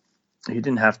 He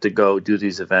didn't have to go do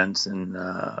these events in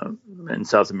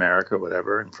South America or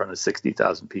whatever in front of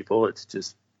 60,000 people. It's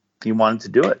just he wanted to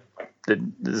do it.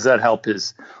 Does that help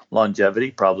his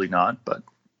longevity? Probably not, but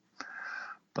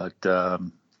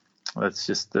that's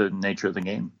just the nature of the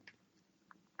game.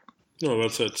 No, well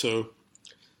said. So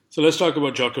let's talk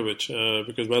about Djokovic,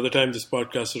 because by the time this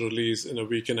podcast is released in a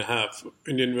week and a half,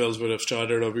 Indian Wells would have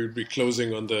started, or we would be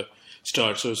closing on the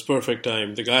start. So it's perfect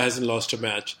time. The guy hasn't lost a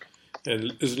match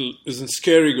and is in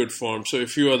scary good form. So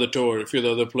if you are the tour, if you're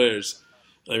the other players,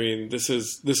 I mean, this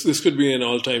could be an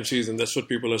all-time season. That's what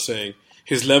people are saying.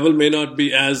 His level may not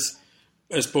be as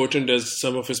potent as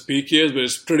some of his peak years, but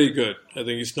it's pretty good. I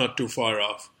think he's not too far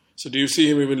off. So do you see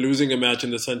him even losing a match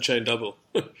in the Sunshine Double?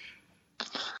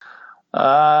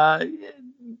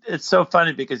 It's so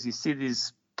funny because you see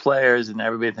these players and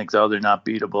everybody thinks, oh, they're not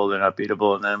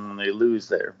beatable. And then when they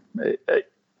lose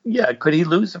could he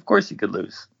lose? Of course he could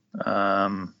lose.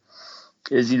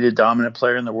 Is he the dominant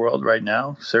player in the world right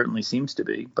now? Certainly seems to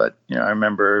be. But, I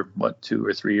remember 2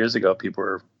 or 3 years ago, people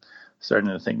were starting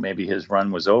to think maybe his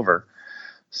run was over.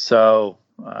 So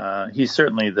he's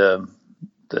certainly the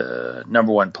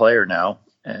number one player now.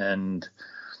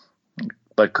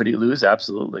 But could he lose?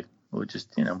 Absolutely. I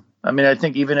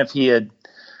think even if he had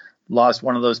lost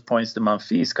one of those points to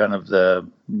Monfils, kind of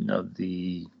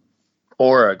the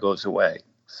aura goes away.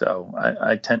 So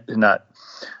I tend to not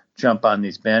jump on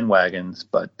these bandwagons,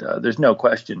 but there's no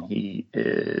question he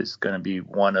is going to be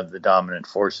one of the dominant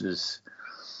forces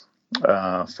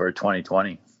for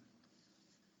 2020.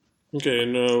 Okay,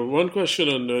 and one question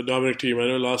on the Dominic team. I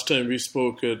know last time we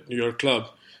spoke at your club,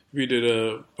 we did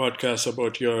a podcast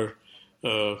about your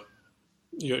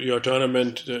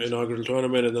tournament, the inaugural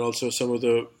tournament, and then also some of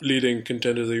the leading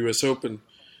contenders of the US Open.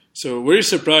 So very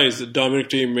surprised that Dominic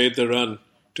team made the run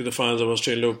to the finals of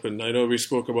Australian Open. I know we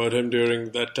spoke about him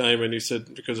during that time, and he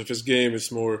said because of his game,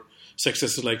 it's more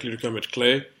success is likely to come at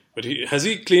clay. But has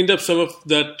he cleaned up some of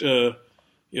that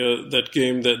that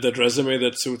game, that resume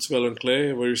that suits well on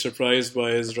clay? Were you surprised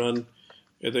by his run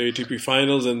at the ATP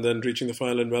finals and then reaching the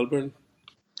final in Melbourne?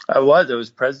 I was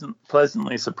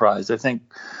pleasantly surprised. I think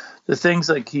the things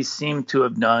like he seemed to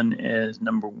have done is,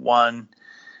 number one,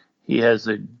 he has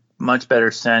a much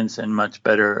better sense and much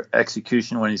better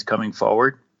execution when he's coming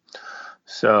forward.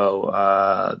 So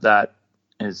that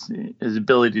his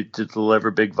ability to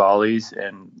deliver big volleys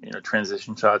and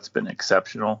transition shots been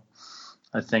exceptional.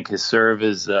 I think his serve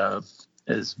is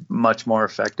much more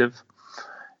effective,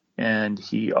 and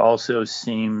he also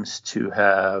seems to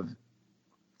have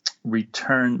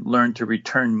learned to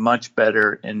return much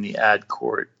better in the ad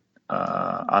court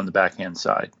on the backhand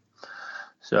side.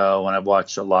 So when I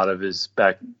watched a lot of his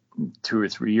back 2 or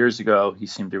 3 years ago, he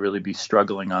seemed to really be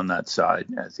struggling on that side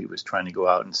as he was trying to go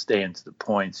out and stay into the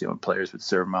points. Players would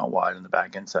serve him out wide on the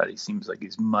backhand side. He seems like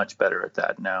he's much better at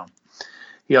that now.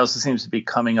 He also seems to be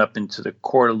coming up into the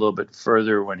court a little bit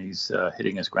further when he's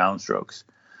hitting his ground strokes.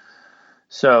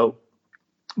 So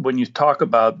when you talk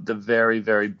about the very,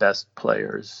 very best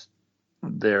players,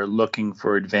 they're looking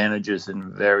for advantages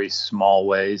in very small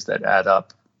ways that add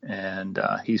up. And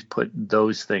he's put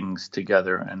those things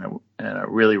together in a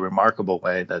really remarkable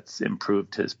way that's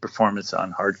improved his performance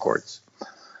on hard courts.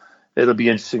 It'll be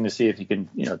interesting to see if he can,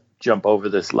 jump over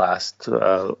this last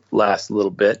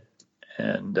little bit.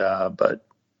 But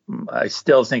I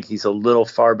still think he's a little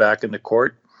far back in the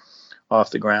court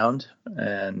off the ground.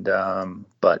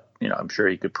 But I'm sure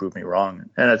he could prove me wrong.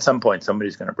 And at some point,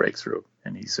 somebody's going to break through.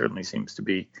 And he certainly seems to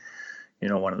be,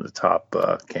 one of the top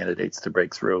candidates to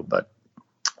break through. But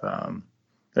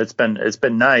it's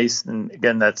been nice, and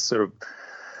again, that's sort of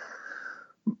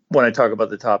when I talk about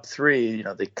the top three.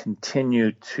 They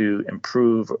continue to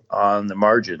improve on the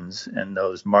margins, and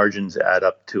those margins add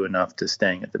up to enough to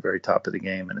staying at the very top of the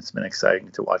game. And it's been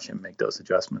exciting to watch him make those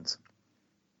adjustments.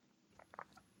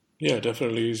 Yeah,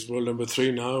 definitely. He's world number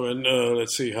 3 now, and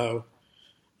let's see how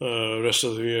rest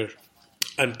of the year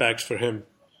unpacks for him.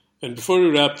 And before we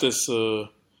wrap this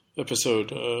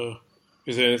episode,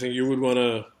 is there anything you would want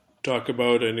to talk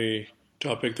about? Any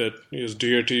topic that is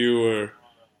dear to you, or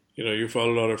you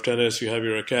follow a lot of tennis, you have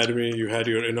your academy, you had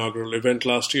your inaugural event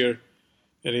last year.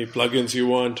 Any plugins you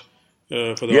want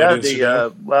for the audience to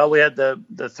know? Well, we had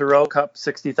the Thoreau Cup,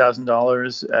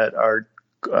 $60,000 at our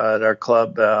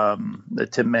club, the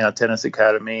Tim Mayo Tennis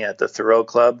Academy at the Thoreau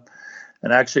Club.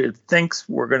 And actually, it thinks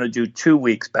we're going to do 2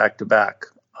 weeks back to back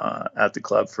at the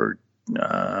club.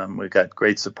 We got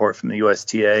great support from the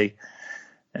USTA.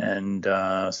 And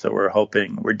so we're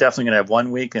definitely going to have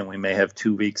 1 week, and we may have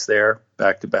 2 weeks there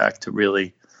back to back to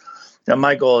really.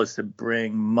 My goal is to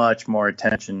bring much more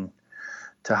attention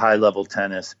to high level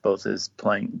tennis, both as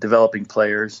developing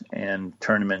players and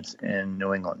tournaments in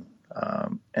New England.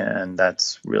 And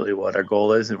that's really what our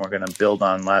goal is, and we're going to build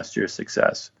on last year's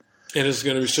success. And it's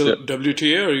going to be still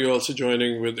WTA, or are you also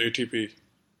joining with ATP?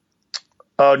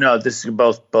 Oh no, this is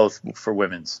both for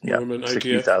women's. Yeah, Women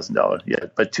 $60,000. Yeah,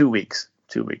 but 2 weeks.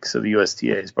 2 weeks. So the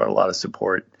USTA has brought a lot of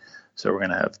support. So we're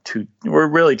going to have we're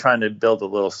really trying to build a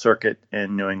little circuit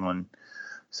in New England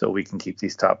so we can keep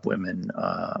these top women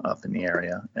up in the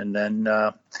area. And then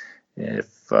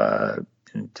if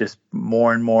just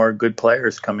more and more good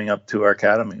players coming up to our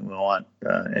academy. We want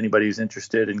anybody who's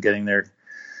interested in getting their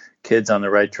kids on the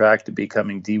right track to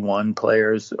becoming D1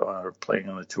 players or playing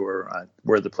on the tour.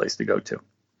 We're the place to go to.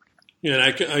 Yeah,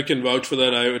 and I can vouch for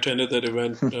that. I attended that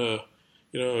event.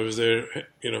 I was there,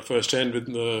 firsthand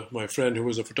with my friend who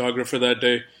was a photographer that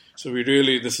day. So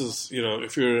this is,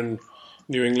 if you're in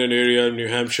New England area, New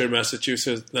Hampshire,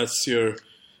 Massachusetts, that's your,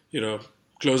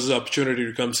 closest opportunity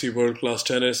to come see world-class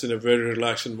tennis in a very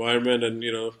relaxed environment. And,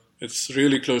 it's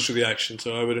really close to the action.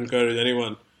 So I would encourage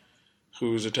anyone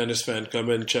who's a tennis fan, come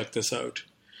and check this out.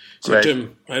 So Great.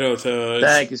 Tim, I know.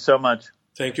 Thank you so much.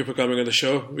 Thank you for coming on the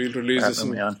show. We'll release this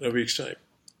in a week's time.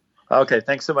 Okay,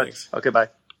 thanks so much. Thanks. Okay, bye.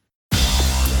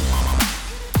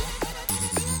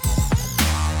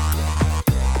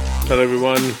 Hello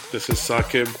everyone, this is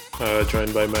Saqib,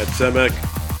 joined by Matt Zemek.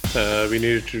 We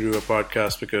needed to do a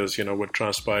podcast because, what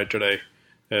transpired today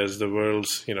as the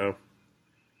world's,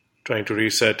 trying to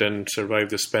reset and survive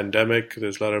this pandemic.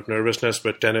 There's a lot of nervousness,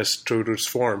 but tennis, true to its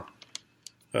form,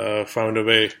 found a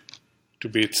way to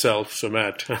be itself. So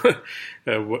Matt,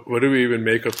 what do we even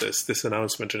make of this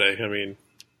announcement today? I mean,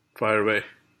 fire away.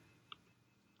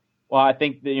 Well, I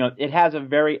think that, it has a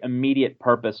very immediate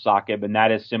purpose, Saqib, and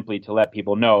that is simply to let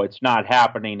people know it's not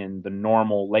happening in the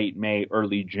normal late May,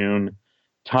 early June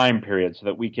time period, so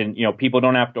that we can, people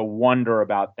don't have to wonder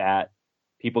about that.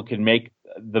 People can make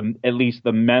at least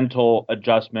the mental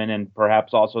adjustment and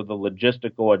perhaps also the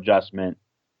logistical adjustment.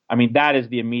 I mean, that is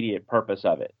the immediate purpose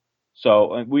of it.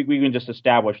 So we can just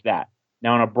establish that.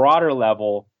 Now, on a broader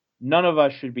level, none of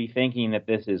us should be thinking that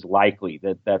this is likely,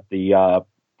 that the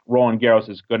Roland Garros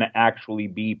is going to actually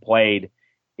be played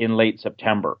in late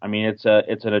September. I mean, it's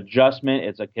an adjustment,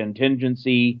 it's a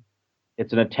contingency,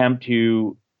 it's an attempt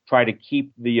to try to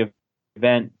keep the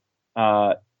event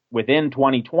within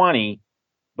 2020,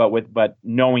 but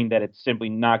knowing that it's simply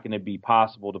not going to be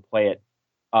possible to play it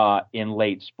in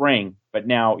late spring. But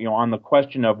now, on the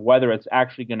question of whether it's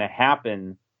actually going to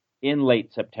happen in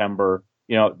late September,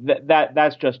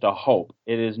 that's just a hope.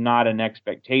 It is not an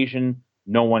expectation.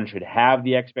 No one should have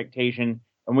the expectation.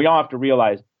 And we all have to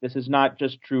realize this is not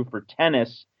just true for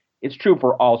tennis. It's true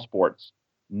for all sports.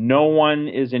 No one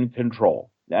is in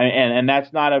control. And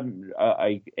that's not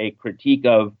a critique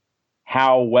of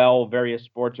how well various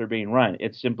sports are being run.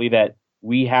 It's simply that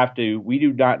we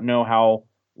do not know how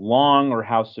long or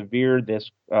how severe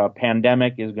this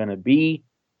pandemic is going to be,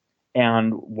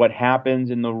 and what happens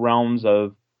in the realms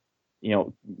of,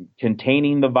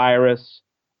 containing the virus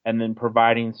and then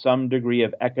providing some degree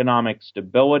of economic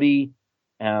stability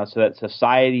so that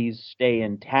societies stay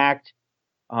intact.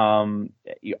 All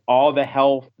the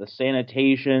health, the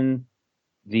sanitation,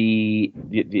 the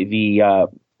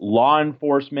law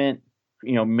enforcement,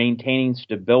 maintaining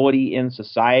stability in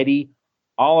society,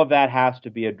 all of that has to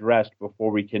be addressed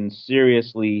before we can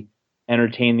seriously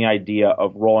entertain the idea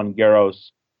of Roland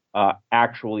Garros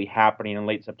actually happening in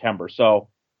late September. So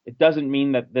it doesn't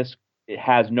mean that it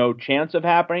has no chance of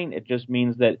happening. It just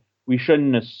means that we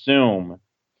shouldn't assume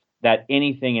that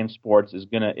anything in sports is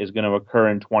gonna occur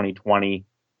in 2020.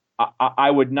 I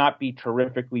would not be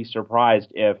terrifically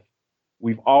surprised if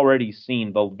we've already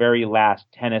seen the very last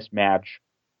tennis match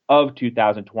of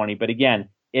 2020. But again,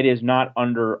 it is not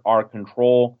under our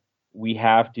control. We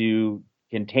have to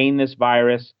contain this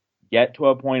virus, get to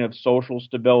a point of social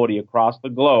stability across the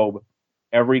globe,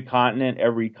 every continent,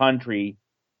 every country.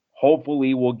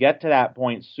 Hopefully, we'll get to that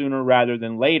point sooner rather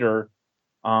than later,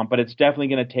 but it's definitely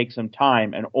going to take some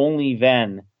time. And only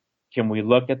then can we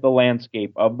look at the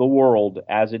landscape of the world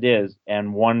as it is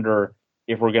and wonder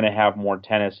if we're going to have more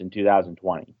tennis in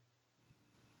 2020.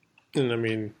 And I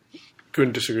mean,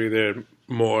 couldn't disagree there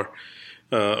more.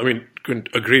 Couldn't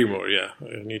agree more. Yeah,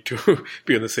 I need to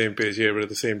be on the same page here, but at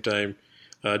the same time,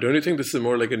 don't you think this is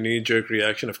more like a knee-jerk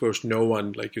reaction? Of course, no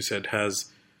one, like you said,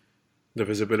 has the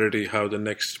visibility how the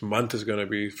next month is going to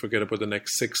be. Forget about the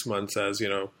next 6 months, as you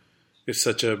know, it's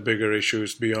such a bigger issue.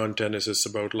 It's beyond tennis. It's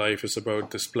about life. It's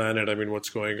about this planet. I mean, what's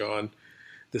going on?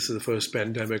 This is the first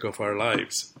pandemic of our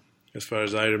lives, as far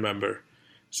as I remember.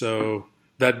 So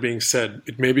that being said,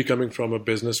 it may be coming from a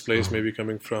business place, maybe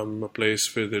coming from a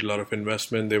place with a lot of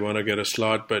investment. They want to get a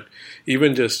slot, but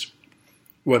even just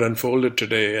what unfolded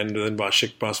today, and then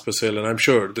Vasek Pospisil, and I'm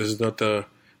sure this is not the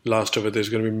last of it. There's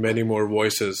going to be many more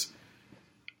voices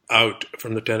out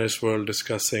from the tennis world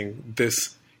discussing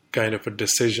this kind of a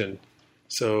decision.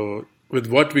 So with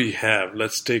what we have,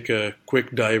 let's take a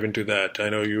quick dive into that. I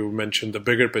know you mentioned the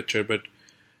bigger picture, but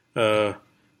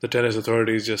the tennis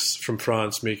authorities just from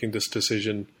France making this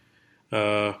decision,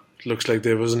 looks like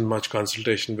there wasn't much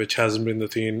consultation, which hasn't been the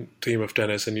theme of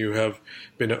tennis, and you have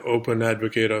been an open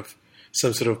advocate of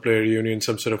some sort of player union,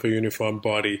 some sort of a uniform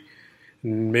body.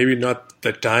 Maybe not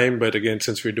the time, but again,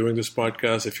 since we're doing this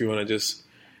podcast, if you want to just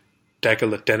tackle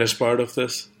the tennis part of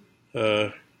this,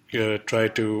 try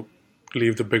to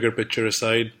leave the bigger picture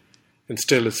aside, and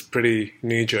still it's pretty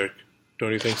knee-jerk.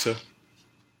 Don't you think so?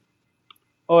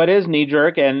 Oh, it is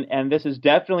knee-jerk, and this is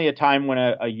definitely a time when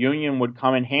a union would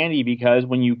come in handy, because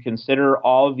when you consider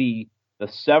all the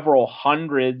several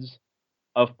hundreds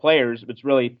of players, it's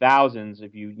really thousands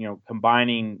if you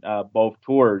combining both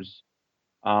tours,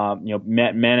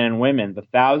 men and women, the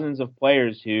thousands of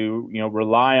players who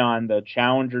rely on the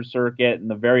challenger circuit and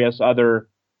the various other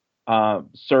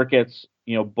circuits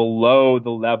below the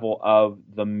level of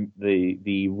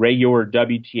the regular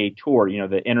WTA tour,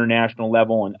 the international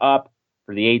level and up.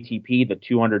 For the ATP, the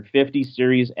 250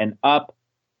 series and up,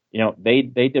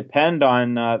 they depend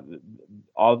on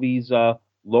all these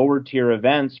lower tier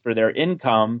events for their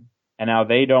income, and now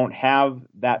they don't have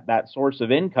that source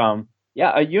of income.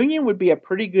 Yeah, a union would be a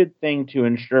pretty good thing to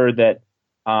ensure that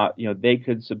they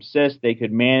could subsist, they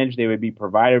could manage, they would be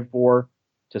provided for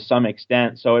to some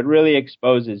extent. So it really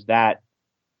exposes that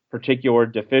particular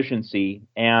deficiency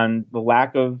and the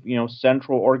lack of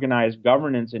central organized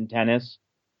governance in tennis.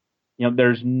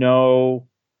 There's no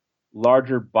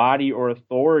larger body or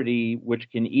authority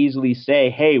which can easily say,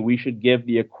 hey, we should give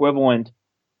the equivalent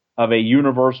of a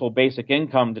universal basic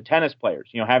income to tennis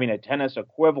players, having a tennis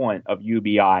equivalent of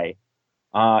UBI.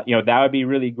 That would be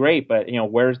really great. But,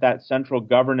 where's that central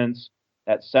governance,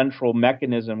 that central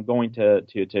mechanism going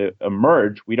to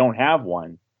emerge? We don't have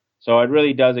one. So it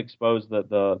really does expose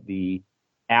the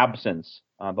absence,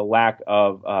 the lack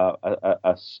of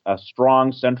a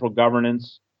strong central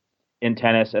governance in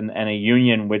tennis and a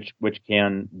union which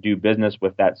can do business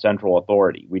with that central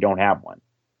authority. We don't have one.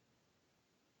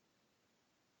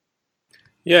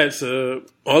 Yeah, it's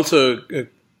also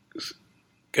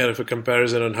kind of a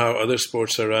comparison on how other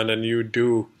sports are run, and you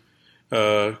do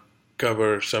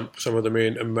cover some of the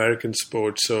main American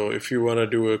sports. So if you want to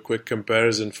do a quick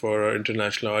comparison for our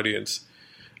international audience,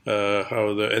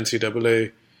 how the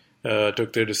NCAA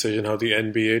took their decision, how the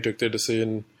NBA took their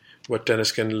decision, what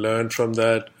tennis can learn from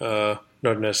that.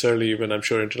 Not necessarily even, I'm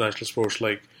sure, international sports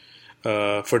like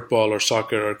football or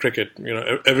soccer or cricket,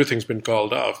 everything's been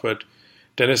called off, but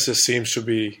tennis just seems to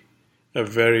be a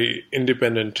very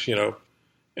independent,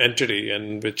 entity,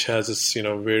 and which has its,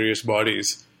 various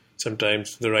bodies.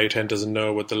 Sometimes the right hand doesn't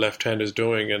know what the left hand is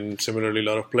doing, and similarly, a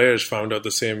lot of players found out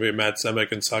the same way Matt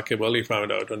Zemek and Saqib Ali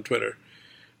found out on Twitter.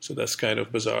 So that's kind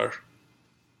of bizarre.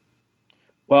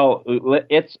 Well,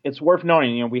 it's worth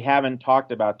noting. We haven't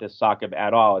talked about this, Saqib,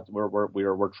 at all.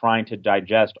 We're trying to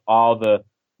digest all the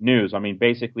news. I mean,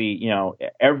 basically,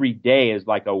 every day is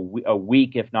like a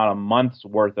week, if not a month's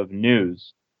worth of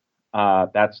news.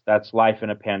 That's life in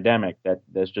a pandemic.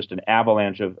 There's just an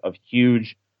avalanche of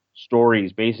huge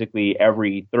stories, basically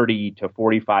every 30 to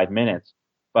 45 minutes.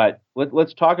 But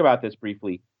let's talk about this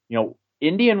briefly.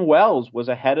 Indian Wells was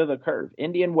ahead of the curve.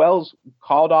 Indian Wells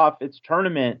called off its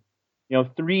tournament,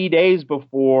 3 days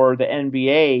before the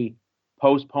NBA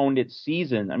postponed its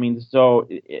season. I mean, so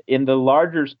in the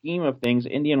larger scheme of things,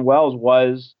 Indian Wells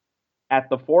was at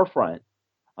the forefront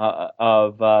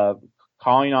of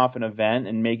calling off an event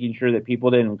and making sure that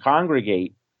people didn't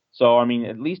congregate. So, I mean,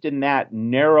 at least in that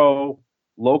narrow,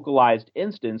 localized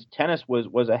instance, tennis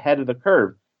was ahead of the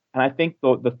curve. And I think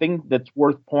the thing that's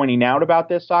worth pointing out about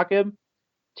this, Saqib,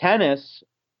 tennis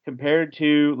compared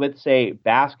to, let's say,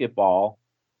 basketball,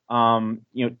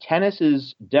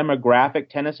 tennis's demographic,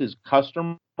 tennis's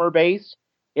customer base,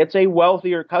 it's a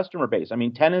wealthier customer base. I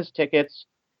mean, tennis tickets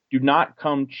do not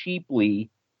come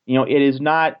cheaply. It is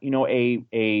not,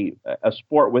 a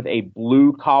sport with a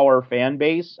blue collar fan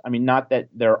base. I mean, not that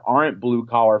there aren't blue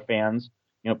collar fans,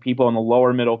 people in the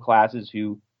lower middle classes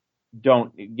who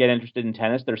don't get interested in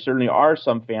tennis. There certainly are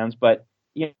some fans, but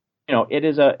it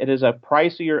is a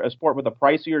sport with a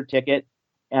pricier ticket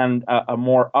and a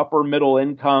more upper middle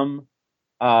income,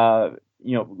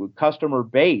 customer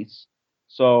base.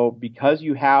 So because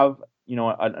you have,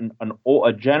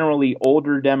 a generally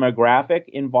older demographic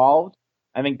involved,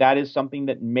 I think that is something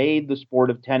that made the sport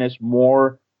of tennis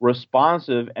more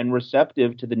responsive and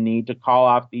receptive to the need to call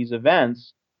off these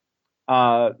events.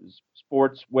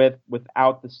 Sports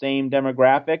without the same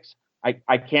demographics,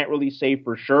 I can't really say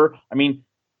for sure. I mean,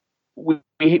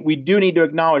 we do need to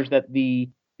acknowledge that the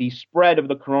spread of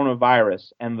the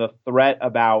coronavirus and the threat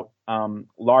about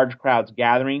large crowds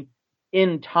gathering,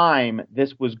 in time,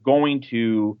 this was going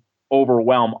to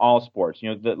overwhelm all sports.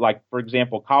 Like, for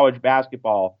example, college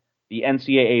basketball, the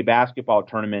NCAA basketball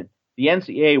tournament, the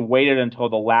NCAA waited until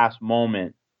the last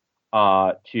moment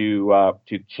to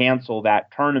cancel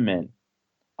that tournament.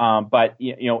 But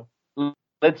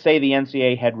let's say the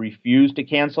NCAA had refused to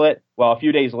cancel it. Well, a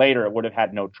few days later, it would have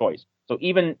had no choice. So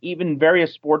even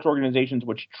various sports organizations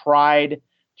which tried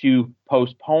to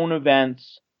postpone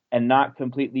events and not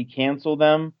completely cancel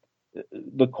them,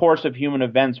 the course of human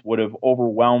events would have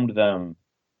overwhelmed them,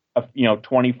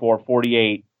 24,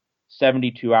 48,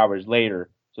 72 hours later.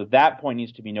 So that point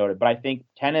needs to be noted. But I think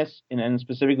tennis, and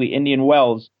specifically Indian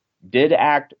Wells, did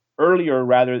act earlier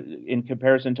rather in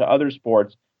comparison to other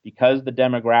sports because the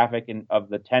demographic of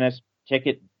the tennis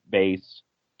ticket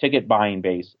buying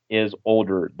base is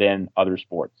older than other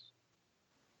sports.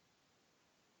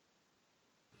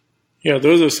 Yeah,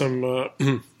 those are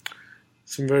some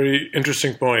very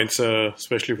interesting points,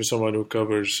 especially for someone who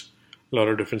covers a lot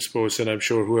of different sports, and I'm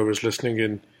sure whoever's listening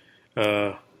in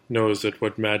knows that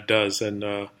what Matt does. And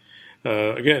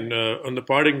again, on the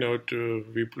parting note,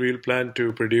 we'll plan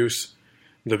to produce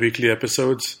the weekly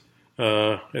episodes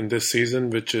in this season,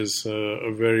 which is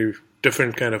a very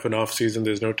different kind of an off season.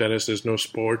 There's no tennis, there's no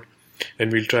sport,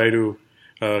 and we'll try to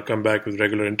come back with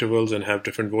regular intervals and have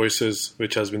different voices,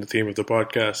 which has been the theme of the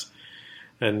podcast.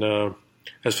 And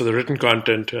as for the written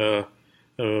content,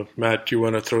 Matt, you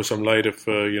want to throw some light if,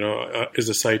 is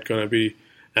the site going to be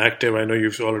active? I know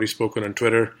you've already spoken on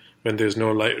Twitter. When there's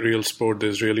no real sport,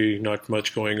 there's really not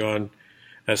much going on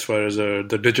as far as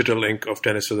the digital ink of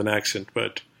Tennis with an Accent.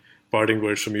 But parting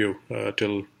words from you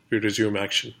till we resume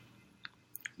action.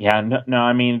 Yeah, no,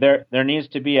 I mean, there needs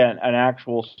to be an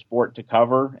actual sport to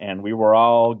cover, and we were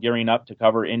all gearing up to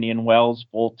cover Indian Wells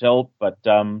full tilt, but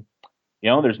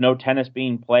there's no tennis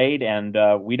being played, and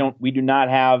we do not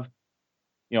have,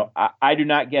 I do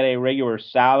not get a regular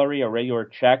salary, a regular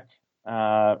check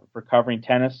for covering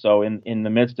tennis. So in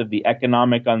the midst of the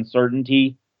economic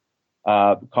uncertainty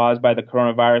caused by the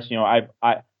coronavirus,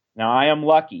 I am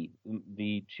lucky.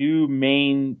 The two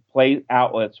main play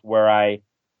outlets where I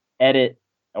edit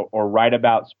or write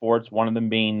about sports, one of them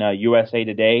being USA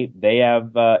Today, they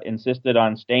have insisted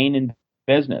on staying in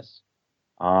business.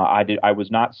 I was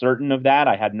not certain of that.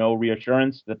 I had no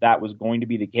reassurance that was going to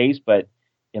be the case, but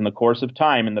in the course of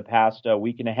time, in the past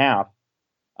week and a half,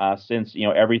 since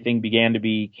everything began to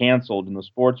be canceled in the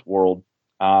sports world,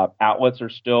 outlets are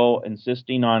still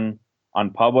insisting on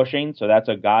publishing. So that's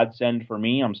a godsend for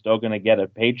me. I'm still going to get a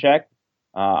paycheck.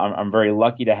 I'm very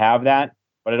lucky to have that.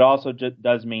 But it also just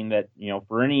does mean that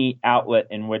for any outlet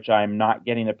in which I'm not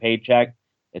getting a paycheck,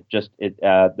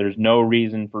 there's no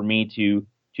reason for me to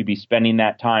be spending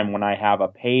that time when I have a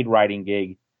paid writing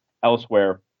gig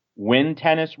elsewhere. When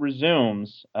tennis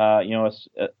resumes,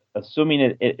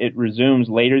 assuming it resumes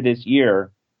later this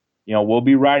year, we'll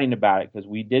be writing about it because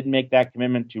we did make that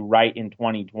commitment to write in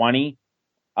 2020.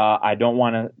 I don't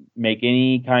want to make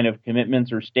any kind of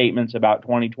commitments or statements about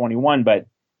 2021, but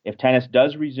if tennis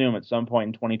does resume at some point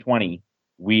in 2020,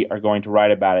 we are going to write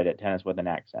about it at Tennis with an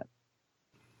Accent.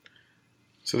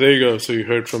 So there you go. So you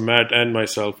heard from Matt and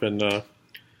myself, and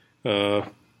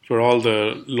for all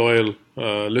the loyal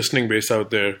listening base out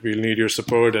there, we'll need your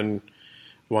support, and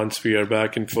once we are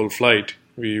back in full flight,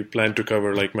 we plan to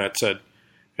cover, like Matt said.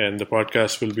 And the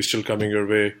podcast will be still coming your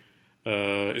way.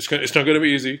 It's not going to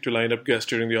be easy to line up guests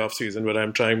during the off season, but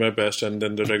I'm trying my best. And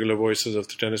then the regular voices of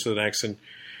the Tennis with an Accent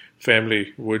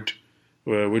family would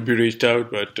be reached out,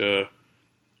 but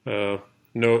no,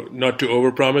 not to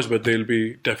overpromise, but there'll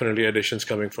be definitely additions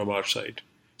coming from our side.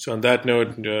 So on that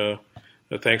note,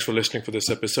 thanks for listening for this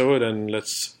episode, and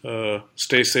let's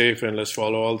stay safe and let's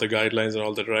follow all the guidelines and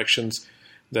all the directions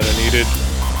that are needed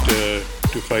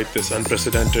to fight this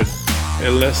unprecedented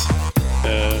illness.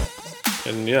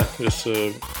 And yeah, just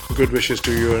good wishes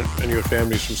to you and your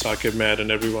families from Saqib, Matt, and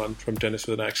everyone from Tennis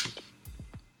with an Accent.